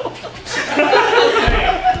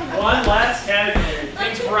 One last category.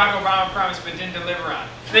 Things Barack Obama promised but didn't deliver on.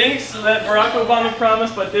 Things that Barack Obama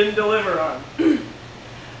promised but didn't deliver on.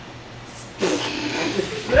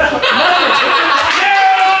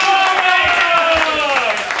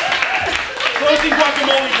 Closing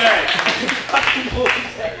guacamole day.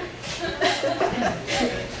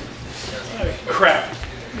 Crap.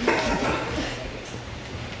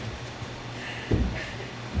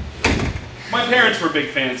 My parents were big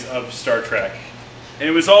fans of Star Trek. And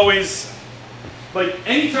it was always, like,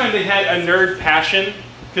 anytime they had a nerd passion,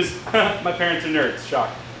 because my parents are nerds, shock.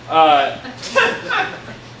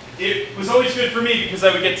 It was always good for me because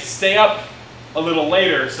I would get to stay up a little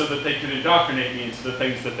later so that they could indoctrinate me into the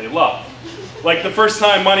things that they loved. Like the first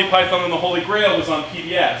time Monty Python and the Holy Grail was on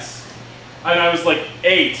PBS, and I was like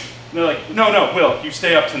 8. And they're like, no, Will, you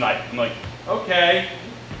stay up tonight. I'm like, okay.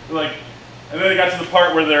 They're like, and then they got to the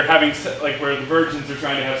part where they're having, where the virgins are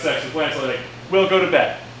trying to have sex with plants. So they're like, Will, go to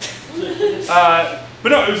bed. But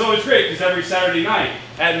no, it was always great because every Saturday night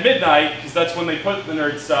at midnight, because that's when they put the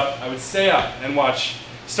nerd stuff, I would stay up and watch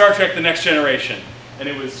Star Trek: The Next Generation, and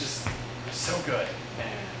it was just so good.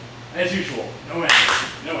 And as usual, no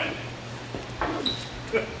ending.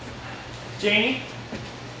 Janie?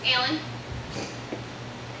 Alan.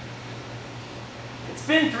 It's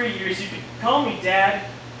been 3 years. You could call me Dad.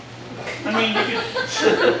 I mean, you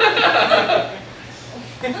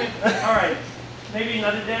could. All right. Maybe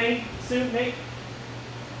another day soon, Nate.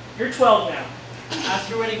 You're 12 now. Ask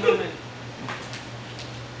your wedding moment.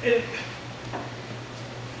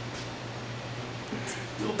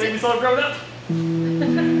 Little baby's all grown up. You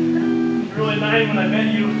were really 9 when I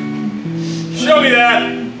met you. Show me that!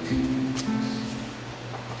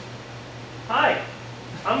 Hi,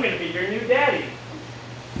 I'm gonna be your new daddy.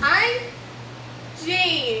 I'm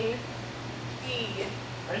Jane E.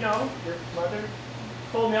 I know, your mother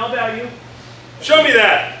told me all about you. Show me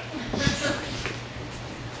that!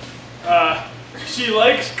 She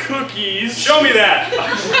likes cookies. Show me that!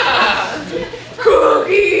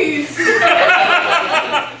 Cookies!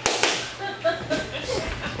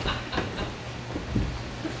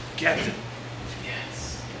 Captain.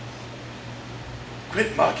 Yes.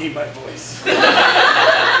 Quit mocking my voice.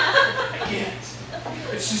 I can't.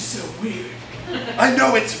 It's just so weird. I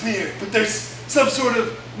know it's weird, but there's some sort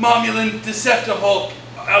of Momulan Deceptihulk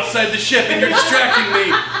outside the ship, and you're distracting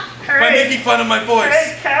me by making fun of my voice.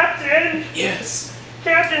 Hey, Captain! Yes.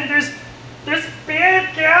 Captain, there's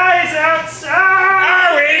bad guys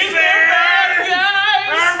outside! Oh, is there?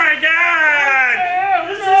 Oh my God! Oh,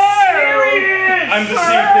 this is serious! I'm the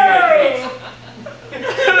same thing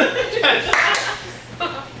I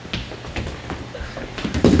thought.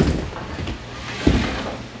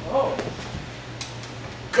 Oh.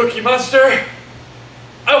 Cookie Monster,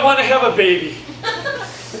 I want to have a baby.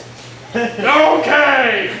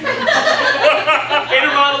 Okay!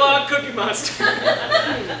 Inner monologue, Cookie Monster.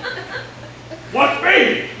 What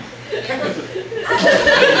baby?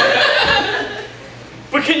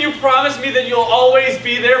 But can you promise me that you'll always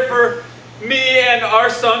be there for me and our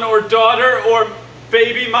son or daughter or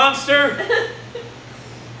baby monster?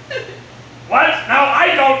 What? No,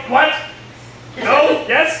 I don't. What? No?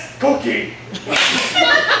 Yes? Cookie.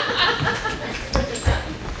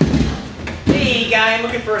 Hey guy, I'm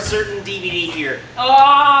looking for a certain DVD here.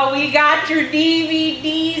 Oh, we got your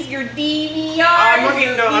DVDs, your DVRs.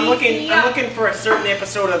 I'm looking for a certain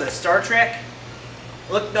episode of the Star Trek.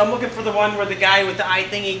 Look, I'm looking for the one where the guy with the eye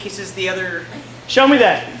thingy kisses the other. Show me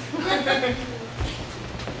that.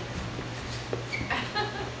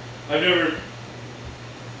 I've never.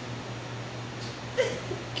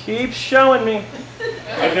 Keep showing me.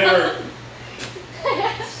 I've never.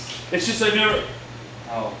 It's just I've never.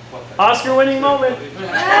 Oh, what the? Oscar-winning moment.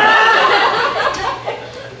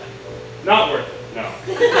 Not worth it. No.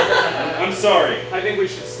 I'm sorry. I think we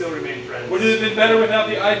should still remain friends. Would it have been better without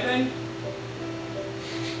the eye thing?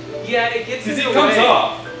 Yeah, it gets in Because the it comes way.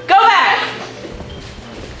 off. Go back!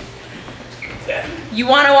 You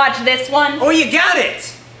want to watch this one? Oh, you got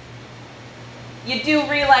it! You do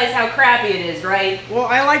realize how crappy it is, right? Well,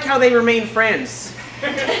 I like how they remain friends.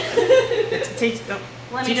 It teaches Let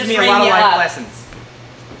me teaches just me a ring lot of you life up. lessons.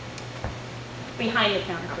 Behind the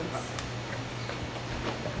counter, please.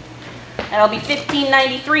 That'll be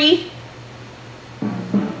 $15.93.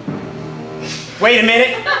 Wait a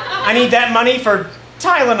minute. I need that money for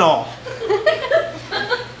Tylenol.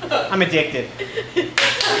 I'm addicted.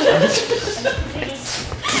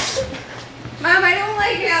 Mom, I don't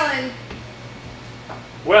like Ellen.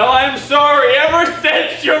 Well, I'm sorry. Ever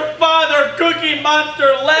since your father, Cookie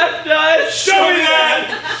Monster, left us... Show me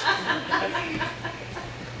that!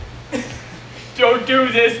 Don't do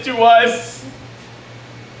this to us.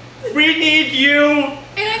 We need you.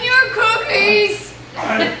 And your cookies.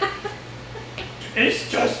 It's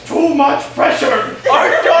just too much pressure.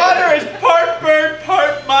 Our daughter is part bird,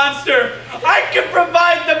 part monster. I can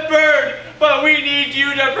provide the bird, but we need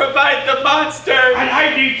you to provide the monster. And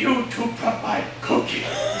I need you to provide Cookie.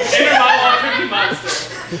 Inner monologue, Cookie Monster.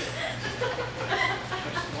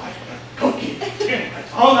 Cookie.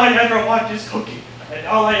 That's all I ever want is Cookie. And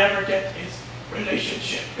all I ever get is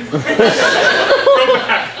relationship. Go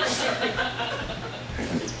back.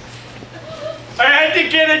 I had to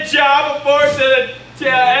get a job aboard the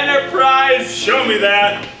Enterprise. Show me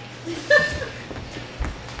that.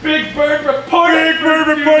 Big bird reporter. Big bird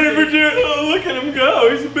reporter for duty. Oh, look at him go.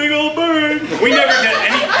 He's a big old bird. We never get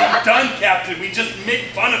anything done, Captain. We just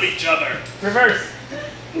make fun of each other. Reverse.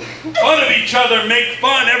 Fun of each other, make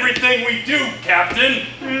fun everything we do, Captain.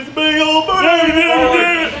 He's a big old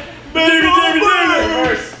bird. Big old bird.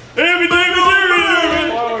 Reverse.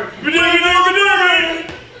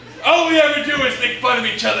 All we ever do is make fun of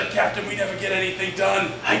each other, Captain. We never get anything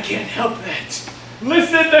done. I can't help that.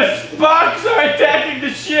 Listen, the Spocks are attacking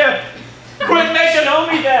the ship. Quit making Show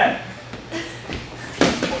me that.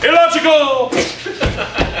 Illogical!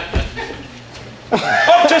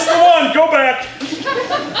 Oh, just the one. Go back.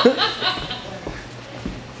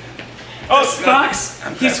 Oh,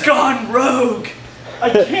 Spox, he's gone rogue.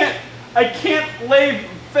 I can't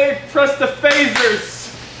press the phasers.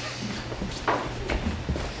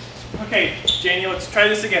 Okay, Janie, let's try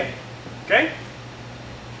this again. Okay?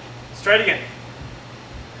 Let's try it again.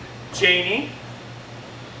 Janie.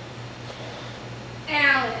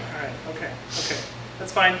 Alan. All right, okay.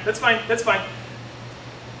 That's fine.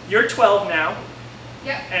 You're 12 now.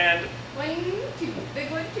 Yep. And 1, 2. Big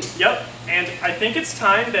 1, 2. yep, and I think it's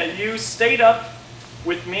time that you stayed up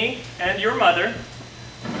with me and your mother.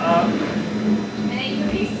 Any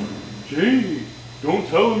cookies? Janie, don't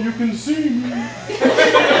tell him you can see me.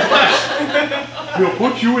 He'll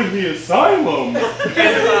put you in the asylum.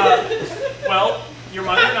 And, well, your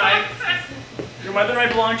mother and I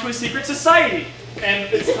belong to a secret society.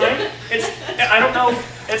 And it's time, I don't know,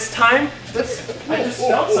 it's time, I just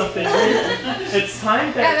felt something. It's time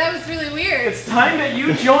Yeah, that was really weird. It's time that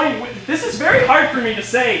you join, this is very hard for me to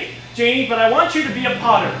say, Janie, but I want you to be a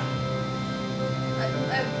potter.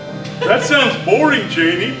 That sounds boring,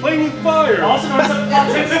 Janie. Playing with fire. Also known as a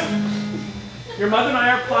plotist. Your mother and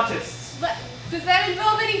I are plotists. But does that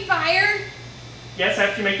involve any fire? Yes,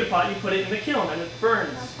 after you make the pot, you put it in the kiln and it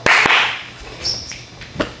burns.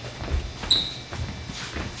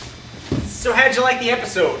 So how'd you like the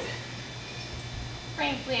episode?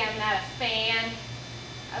 Frankly, I'm not a fan.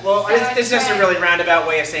 Well, this is just a really roundabout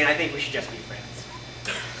way of saying I think we should just be friends.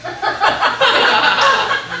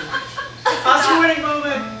 Oscar winning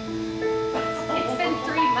moment. It's been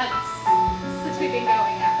 3 months since we've been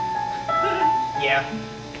going out. Yeah,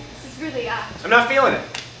 This is really odd. I'm not feeling it.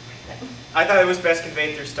 I thought it was best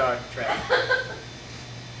conveyed through Star Trek.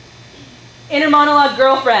 Inner monologue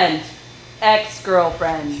girlfriend.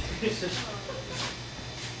 Ex-girlfriend.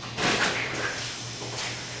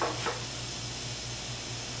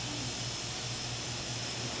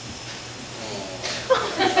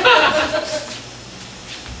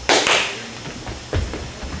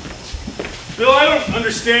 Bill, I don't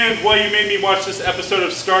understand why you made me watch this episode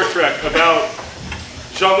of Star Trek about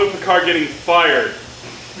Jean-Luc Picard getting fired.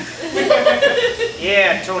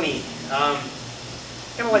 Yeah, Tony.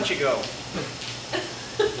 Gonna let you go.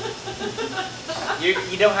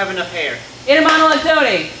 You don't have enough hair. Inner monologue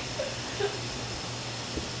Tony.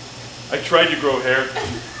 I tried to grow hair.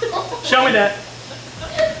 Show me that.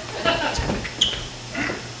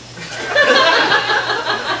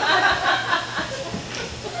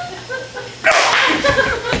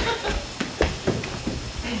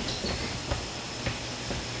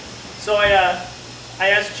 So I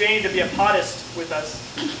asked Jane to be a potist with us.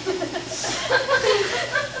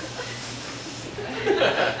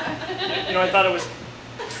 You know, I thought it was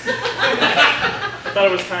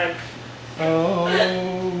time. Oh,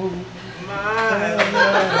 My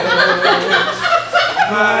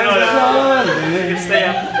You can stay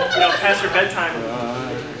up, past your bedtime.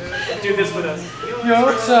 Do this with us.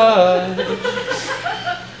 your touch.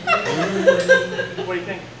 What do you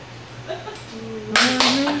think?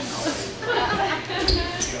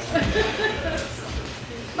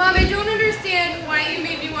 Mom, I don't understand why you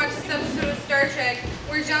made me watch this episode of Star Trek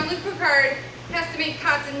where Jean-Luc Picard has to make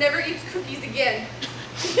pots and never eats cookies again.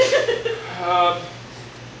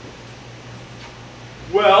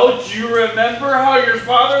 Well, do you remember how your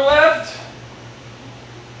father left?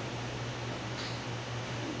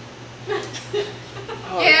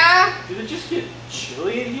 Yeah? Did it just get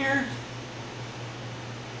chilly in here?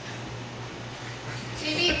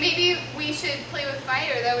 Maybe we should play with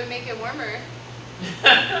fire. That would make it warmer.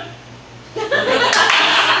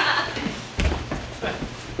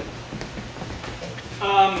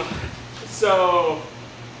 So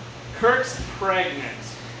Kirk's pregnant.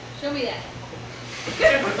 Show me that.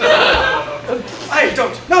 I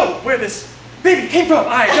don't know where this baby came from.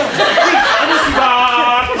 I don't.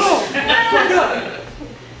 Oh my God.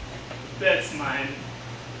 That's mine.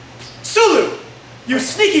 Sulu, you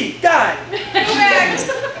sneaky guy.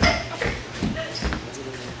 Correct.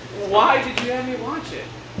 Why did you have me watch it?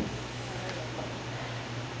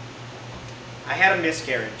 I had a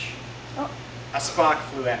miscarriage. Oh. A Spock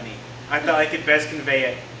flew at me. I thought I could best convey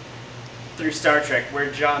it through Star Trek,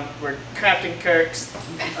 where Captain Kirk's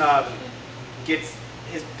gets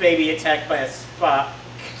his baby attacked by a Spock.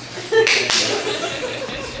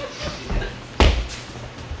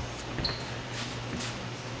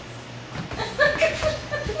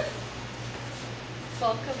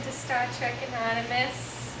 Welcome to Star Trek Anonymous.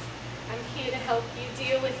 I'm here to help you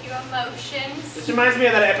deal with your emotions. This reminds me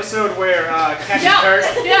of that episode where Captain Kirk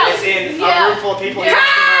is in a room full of people.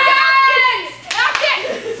 Stop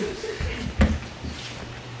it!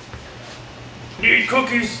 Need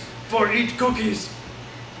cookies for eat cookies.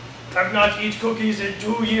 Have not eat cookies in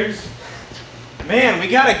 2 years. Man, we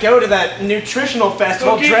gotta go to that nutritional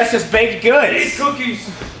festival dressed as baked goods. Need cookies.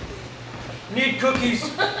 Need cookies.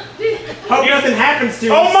 Hope nothing happens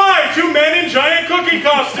to us. Oh my! 2 men in giant cookie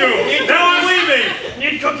costumes! Now I'm leaving!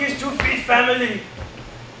 Need cookies to feed family.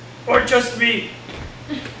 Or just me.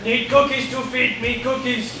 Need cookies to feed me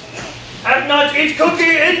cookies. Have not eaten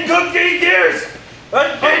cookie in cookie years.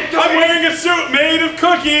 I'm wearing a suit made of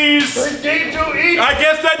cookies! I need to eat. I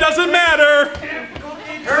guess that doesn't matter!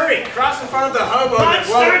 Hurry, cross in front of the hobo that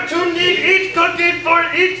Monster won't. to need eat cookie for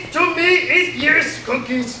eat to me eat years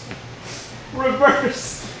cookies.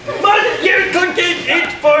 Reverse. But year cookie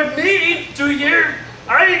eat for me eat to year.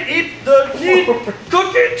 I eat the need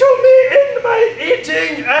cookie to me in my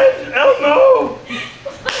eating and Elmo.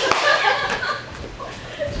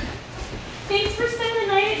 Thanks for spending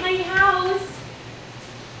the night at my house.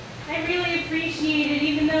 I really appreciate it,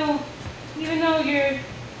 even though you're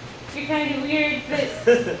kind of weird, but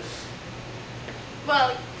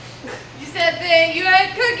Well, you said that you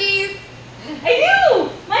had cookies. I do.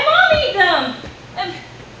 My mom ate them.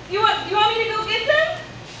 You want me to go get them?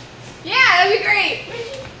 Yeah, that'd be great.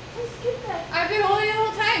 Let's get that. I've been holding it the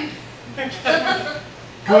whole time.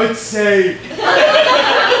 Good save. You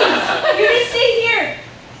can stay here.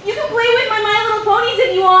 You can play with My Little Ponies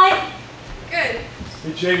if you want. Good.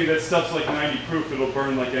 Hey Jamie, that stuff's like 90 proof, it'll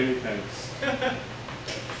burn like anything.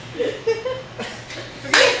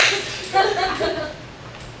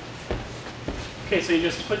 Okay, so you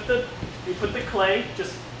just put the clay,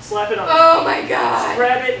 just slap it on. Oh my god. Just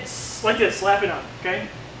grab it like this, slap it on, okay?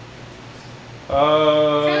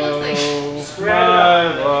 Oh,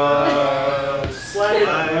 grab my love, Slap it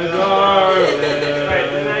on. my darling. Right,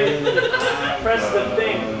 and then I press the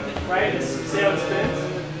thing, right? See how it spins?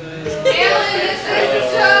 Alan, this is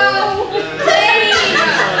so lame.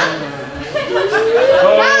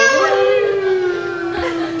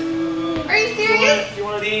 Are you serious? You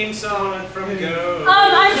want a theme song from Go?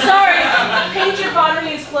 I'm sorry. Paint your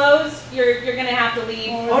pottery is closed. You're gonna have to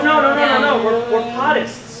leave. Oh no! We're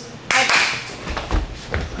pottists.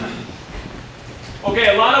 Okay,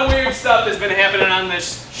 a lot of weird stuff has been happening on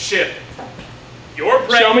this ship. You're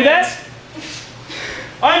pregnant. Show me that.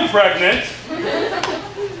 I'm pregnant.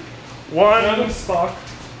 One Spock.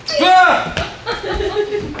 Ah!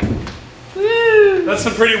 That's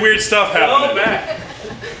some pretty weird stuff happening. back.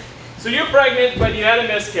 So you're pregnant, but you had a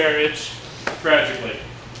miscarriage. Tragically.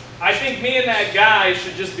 I think me and that guy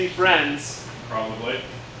should just be friends. Probably.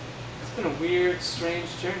 It's been a weird, strange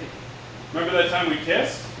journey. Remember that time we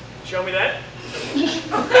kissed? Show me that.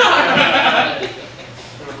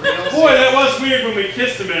 Boy, that was weird when we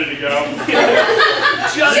kissed a minute ago.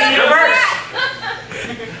 Just reverse.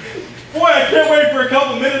 Boy, I can't wait for a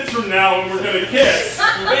couple minutes from now when we're gonna kiss.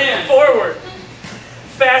 Man, forward.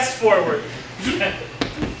 Fast forward.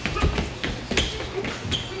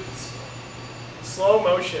 Slow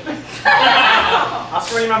motion. I'll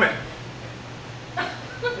scream on it.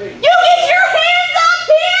 You get your hands off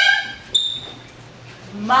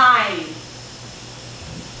him! Mine.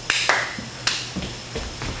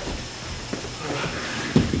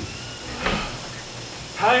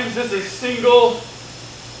 Times as a single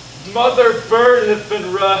mother bird have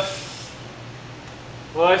been rough.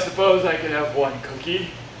 Well, I suppose I can have one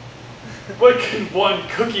cookie. What can one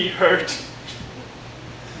cookie hurt?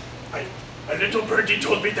 A little birdie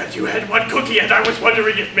told me that you had one cookie, and I was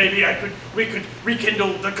wondering if maybe we could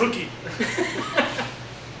rekindle the cookie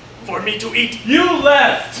for me to eat. You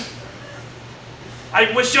left!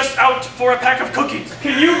 I was just out for a pack of cookies.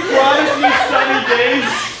 Can you promise me sunny days?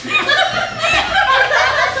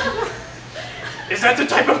 Is that the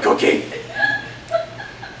type of cookie?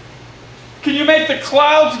 Can you make the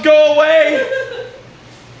clouds go away?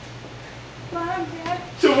 Mom, Dad.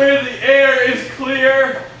 To where the air is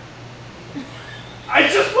clear? I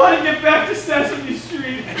just want to get back to Sesame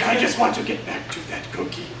Street. And I just want to get back to that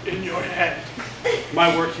cookie in your hand.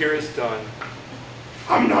 My work here is done.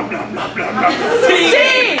 Nom nom nom nom nom nom.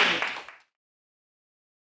 See?